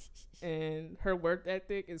 and her work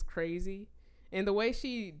ethic is crazy, and the way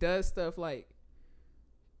she does stuff like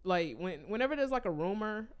whenever there's like a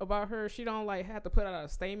rumor about her, she don't like have to put out a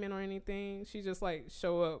statement or anything. She just like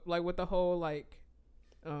show up like with the whole like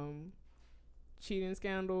cheating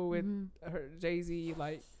scandal with Mhm. her Jay-Z.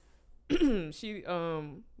 Like she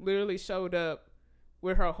literally showed up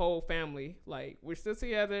with her whole family. Like, we're still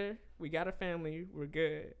together, we got a family, we're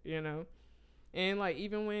good, you know. And like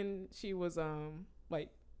even when she was like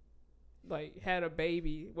had a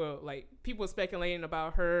baby, well, like people speculating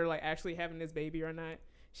about her like actually having this baby or not,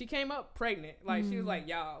 she came up pregnant. Like she was like,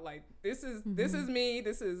 y'all, like this is me,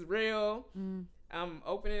 this is real. I'm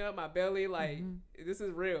opening up my belly, like this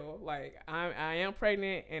is real. Like I am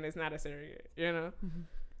pregnant and it's not a surrogate, you know.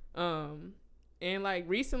 And like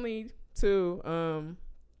recently too,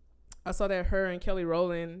 I saw that her and Kelly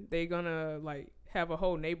Rowland, they gonna like have a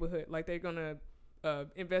whole neighborhood, like they're gonna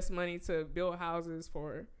invest money to build houses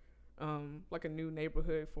for like a new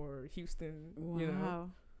neighborhood for Houston. Wow. You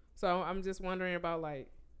know, so I'm just wondering about like,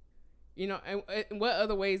 you know, and what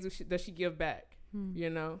other ways does she give back, you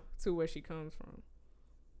know, to where she comes from.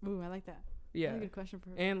 Ooh, I like that. Yeah, That's a good question for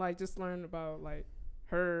her. And like just learn about like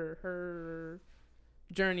her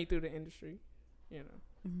journey through the industry, you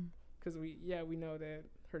know, because we know that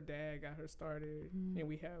her dad got her started, and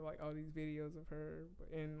we have like all these videos of her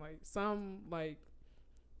and like some like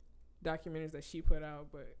documentaries that she put out,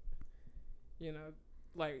 but you know,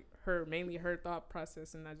 like mainly her thought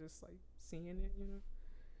process and not just like seeing it, you know.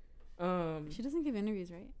 She doesn't give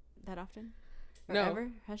interviews, right? That often? Or No.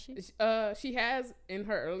 ever? Has she? She has in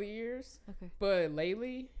her early years. Okay. But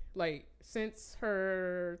lately, like since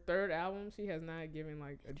her third album, she has not given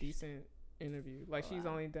like a decent interview. Like she's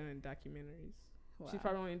only done documentaries. Wow. She's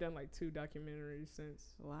probably only done like 2 documentaries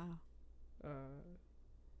since. Wow.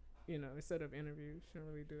 You know, instead of interviews, she don't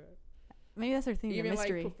really do that. Maybe that's her thing. Even the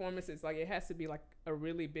mystery. like performances, like it has to be like a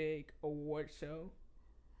really big award show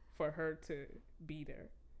for her to be there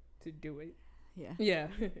to do it. Yeah. Yeah.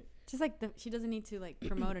 Just like she doesn't need to like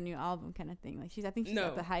promote a new album kind of thing. Like I think she's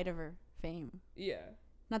at the height of her fame. Yeah.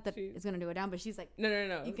 Not that it's gonna go down, but she's like no.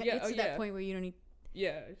 It's to that point where you don't need.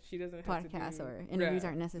 Yeah, she doesn't have podcasts to or interviews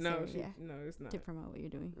aren't necessary. No, it's not to promote what you're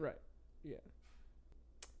doing. Right. Yeah.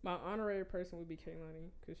 My honorary person would be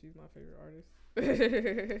Kehlani because she's my favorite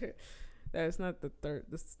artist. That's not the third.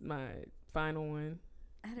 This is my final one.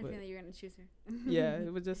 I had a feeling you were gonna choose her. Yeah,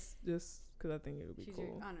 it was just because I think it would be She's cool.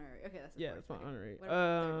 your honorary. Okay, that's it's my honorary. What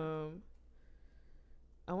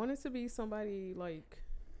I want it to be somebody like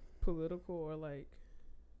political or like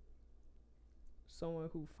someone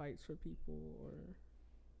who fights for people, or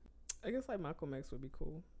I guess like Malcolm X would be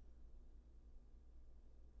cool.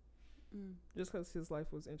 Just because his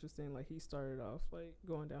life was interesting. Like he started off like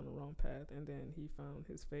going down the wrong path, and then he found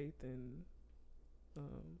his faith in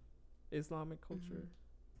Islamic culture.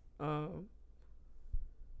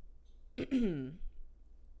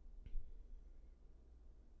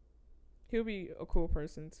 He'll be a cool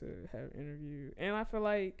person to have interviewed, and I feel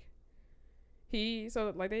like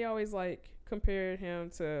they always like compared him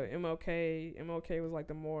to MLK. MLK was like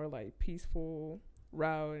the more like peaceful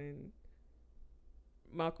route, and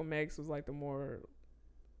Malcolm X was like the more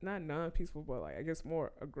not non-peaceful, but like I guess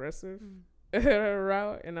more aggressive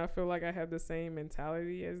route. And I feel like I have the same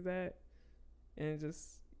mentality as that, and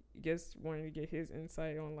just wanting to get his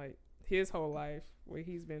insight on like his whole life, what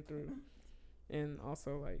he's been through, and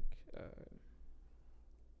also like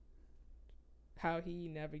how he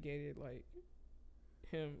navigated like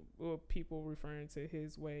people referring to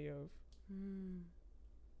his way of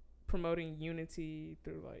promoting unity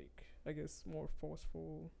through like I guess more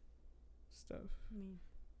forceful stuff.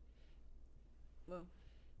 Well,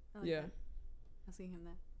 I like that. I'll see him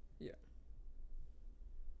then. Yeah.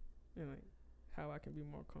 And like how I can be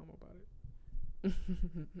more calm about it.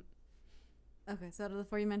 Okay, so the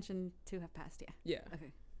 4 you mentioned 2 have passed, Yeah.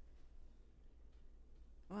 Okay.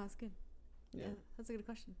 Well, that's good. Yeah. That's a good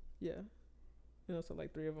question. Yeah. And also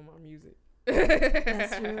like 3 of them are music.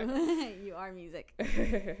 That's true. You are music.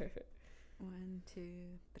 1, 2,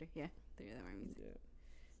 3. Yeah, 3 of them are music. Yeah.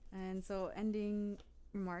 And so, ending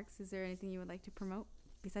remarks. Is there anything you would like to promote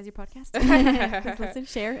besides your podcast? Please listen,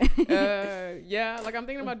 share. Yeah, like I'm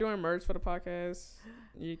thinking about doing merch for the podcast.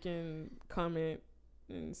 You can comment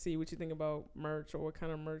and see what you think about merch or what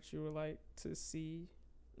kind of merch you would like to see.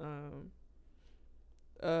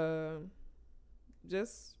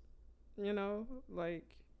 Just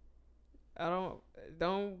like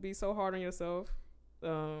don't be so hard on yourself.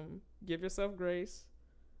 Give yourself grace.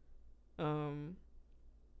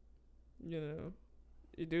 You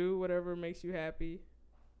do whatever makes you happy.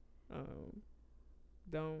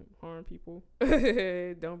 Don't harm people.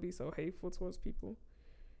 Don't be so hateful towards people.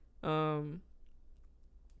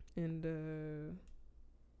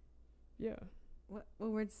 Yeah. What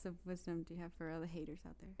words of wisdom do you have for all the haters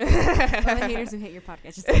out there? All the haters who hate your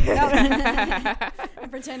podcast. Just kidding. No. I'm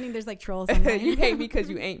pretending there's like trolls online. You hate me because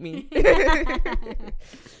you ain't me.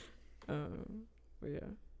 But yeah,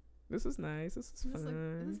 this is nice. This is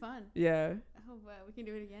fun. This is fun. Yeah. I hope we can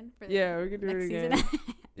do it again. For Yeah, we can do next it again. season.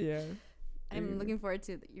 Yeah. I'm looking forward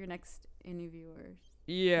to your next interview or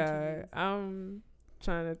Yeah, interviews. I'm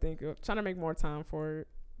trying to make more time for it.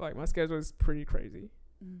 Like my schedule is pretty crazy.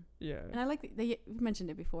 Yeah. And I like we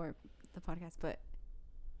mentioned it before the podcast, but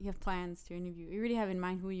you have plans to interview. You already have in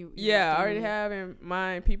mind who you Yeah, want I to already interview. have in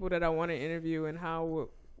mind people that I want to interview and how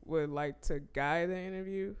would like to guide the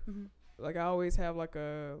interview. Mhm. Like I always have like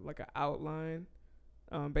a outline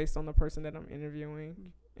based on the person that I'm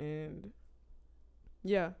interviewing. And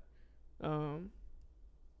yeah. I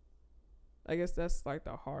guess that's like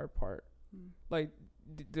the hard part. Like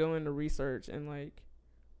doing the research and like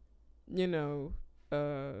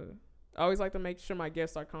I always like to make sure my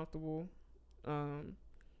guests are comfortable and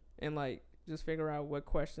like just figure out what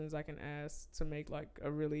questions I can ask to make like a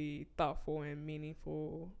really thoughtful and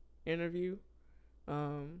meaningful interview.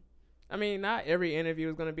 I mean, not every interview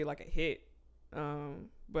is going to be like a hit,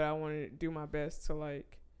 but I want to do my best to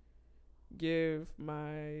like give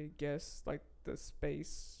my guests like the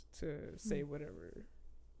space to say whatever,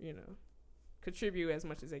 contribute as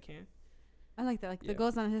much as they can. I like that. Like the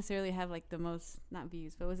goals not necessarily have like the most, not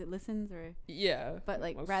views, but was it listens or? Yeah. But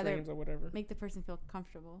like most rather streams or whatever. make the person feel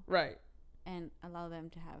comfortable. Right. And allow them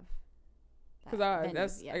to have. Because I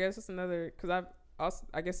guess it's another, because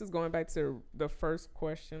I guess it's going back to the first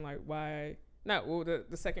question, like why, the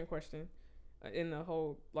second question in the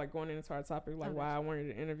whole, like going into our topic, like why I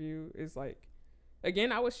wanted to interview is like,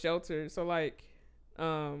 again, I was sheltered. So like,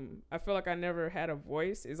 I feel like I never had a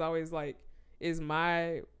voice. It's always like,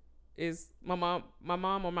 my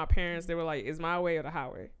mom or my parents, they were like, is my way or the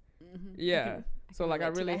highway? Yeah. So like I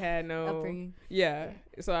really had no upbringing. Yeah.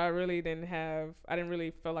 So I really didn't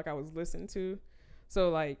really feel like I was listened to. So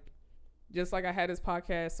like just like I had this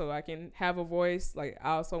podcast so I can have a voice, like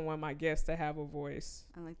I also want my guests to have a voice.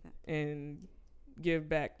 I like that. And give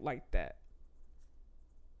back like that.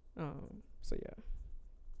 So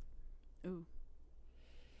yeah. Ooh.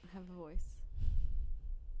 Have a voice.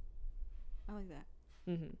 I like that.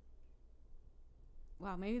 Mhm.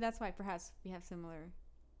 Wow, maybe that's why perhaps we have similar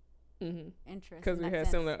interests. Because we in had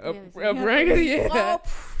that similar sense. upbringing. Yeah.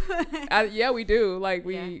 Oh, Yeah, we do. Like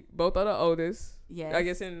we both are the oldest. yes. I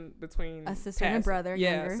guess in between A sister and a brother,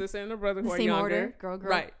 Yeah, younger. a sister and a brother The who are same younger. order, girl,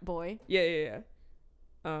 Right. boy. Yeah.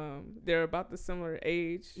 They're about the similar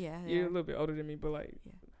age. Yeah, they You're are. a little bit older than me, but like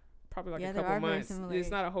probably like Yeah, a they couple are very months. similar It's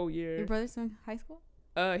age. not a whole year. Your brother's in high school?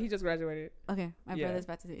 He just graduated. Okay, my Yeah. brother's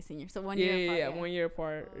about to be a senior, so 1 year apart. Yeah, 1 year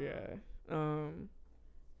apart. Yeah.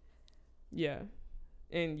 Yeah,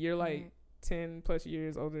 and you're like 10 plus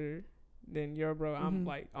years older than your bro. I'm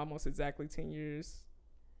like almost exactly 10 years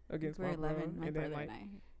against We're my bro. 11, my and brother then like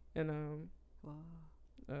and I. and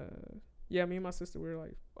Whoa. yeah, me and my sister we're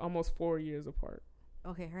like almost 4 years apart.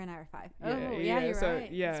 Okay, her and I are 5. Yeah, Oh, yeah, you're so, right.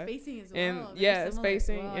 yeah. Spacing as well. And very yeah, similar.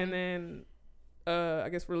 spacing, Wow. and then I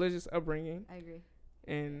guess religious upbringing, I agree.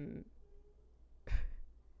 and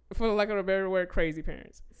for the lack of a better word, crazy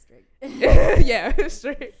parents. Straight. Yeah,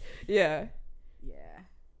 straight. Yeah, Yeah.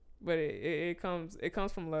 but it comes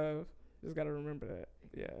from love. Just gotta remember that.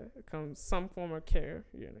 Yeah, it comes some form of care,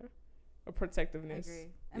 a I protectiveness.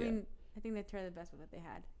 agree. I Yeah. mean, I think they tried the best with what they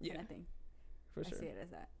had. Yeah. Kind of thing. For I sure. see it as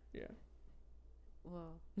that. Yeah.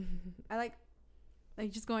 Whoa. I like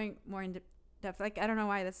just going more in depth. Like, I don't know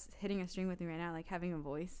why that's hitting a string with me right now. Like having a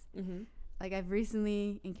voice. Mhm. Like I've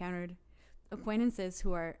recently encountered acquaintances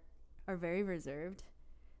who are very reserved.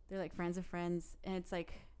 They're like friends of friends, and it's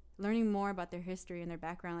like learning more about their history and their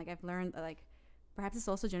background. Like I've learned that like perhaps it's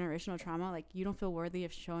also generational trauma. Like you don't feel worthy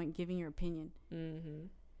of giving your opinion. Mhm.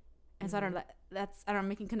 And so I don't know. I'm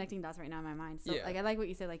making connecting dots right now in my mind. So Yeah. like I like what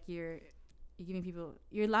you said. Like you're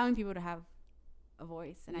allowing people to have a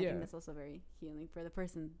voice, and I Yeah. think that's also very healing for the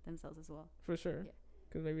person themselves as well. For sure. Yeah.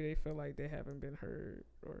 Because maybe they feel like they haven't been heard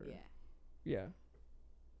or Yeah.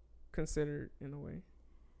 considered in a way.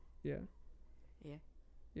 Yeah. Yeah.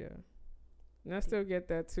 Yeah. And I still get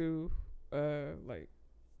that too. Like,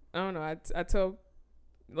 I don't know. I tell,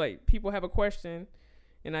 like, people have a question,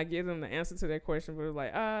 and I give them the answer to that question, but it's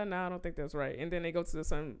like, no, I don't think that's right. And then they go to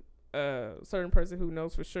some certain person who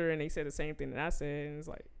knows for sure, and they say the same thing that I said, and it's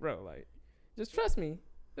like, bro, like, just trust me.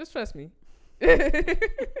 Just trust me.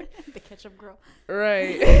 The ketchup girl.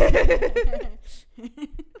 Right. I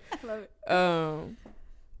love it.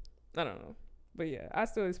 I don't know, but yeah, I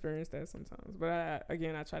still experience that sometimes. But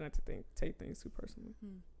I try not to take things too personally.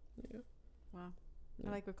 Yeah. Wow. I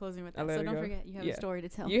like we're closing with I that. let So it don't go. forget, you have Yeah. a story to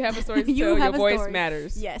tell. You have a story to You tell. Your have a voice story.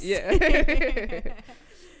 matters. Yes. Yeah.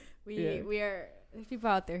 Yeah. We are, there's people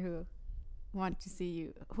out there who want to see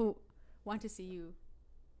you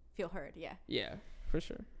feel heard. Yeah, Yeah, for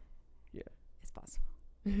sure. it's possible.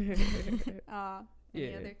 Any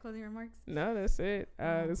Yeah. other closing remarks? No, that's it.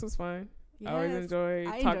 This was fun. I always Yes, enjoy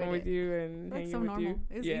I talking enjoyed with it. you and That's hanging so with normal. you.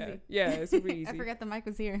 It was Yeah, easy. yeah, it's super easy. I forgot the mic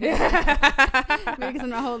was here. Yeah. Maybe because I'm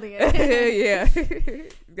not holding it. Yeah.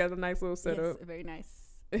 Got a nice little setup. Yes, very nice.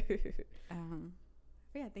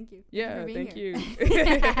 But yeah, thank you. Yeah, thank you.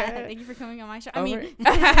 Thank you for coming on my show. I mean, Over.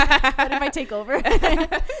 what if I take over?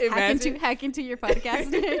 Imagine. hack into your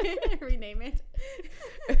podcast, rename it.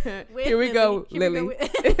 Here we go, Here we Lily.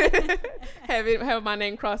 with- have my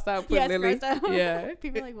name crossed out. Put Yes, Lily. crossed out. Yeah.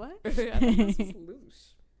 People are like, what? I thought this was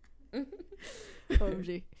loose.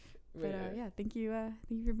 OMG. But yeah, thank you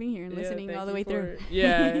for being here and listening thank all the you way through.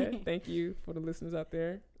 Yeah, thank you for the listeners out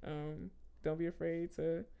there. Don't be afraid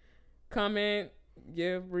to comment,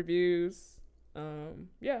 give reviews.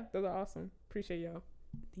 Yeah, those are awesome. Appreciate y'all.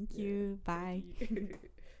 Thank you. Bye. Thank you.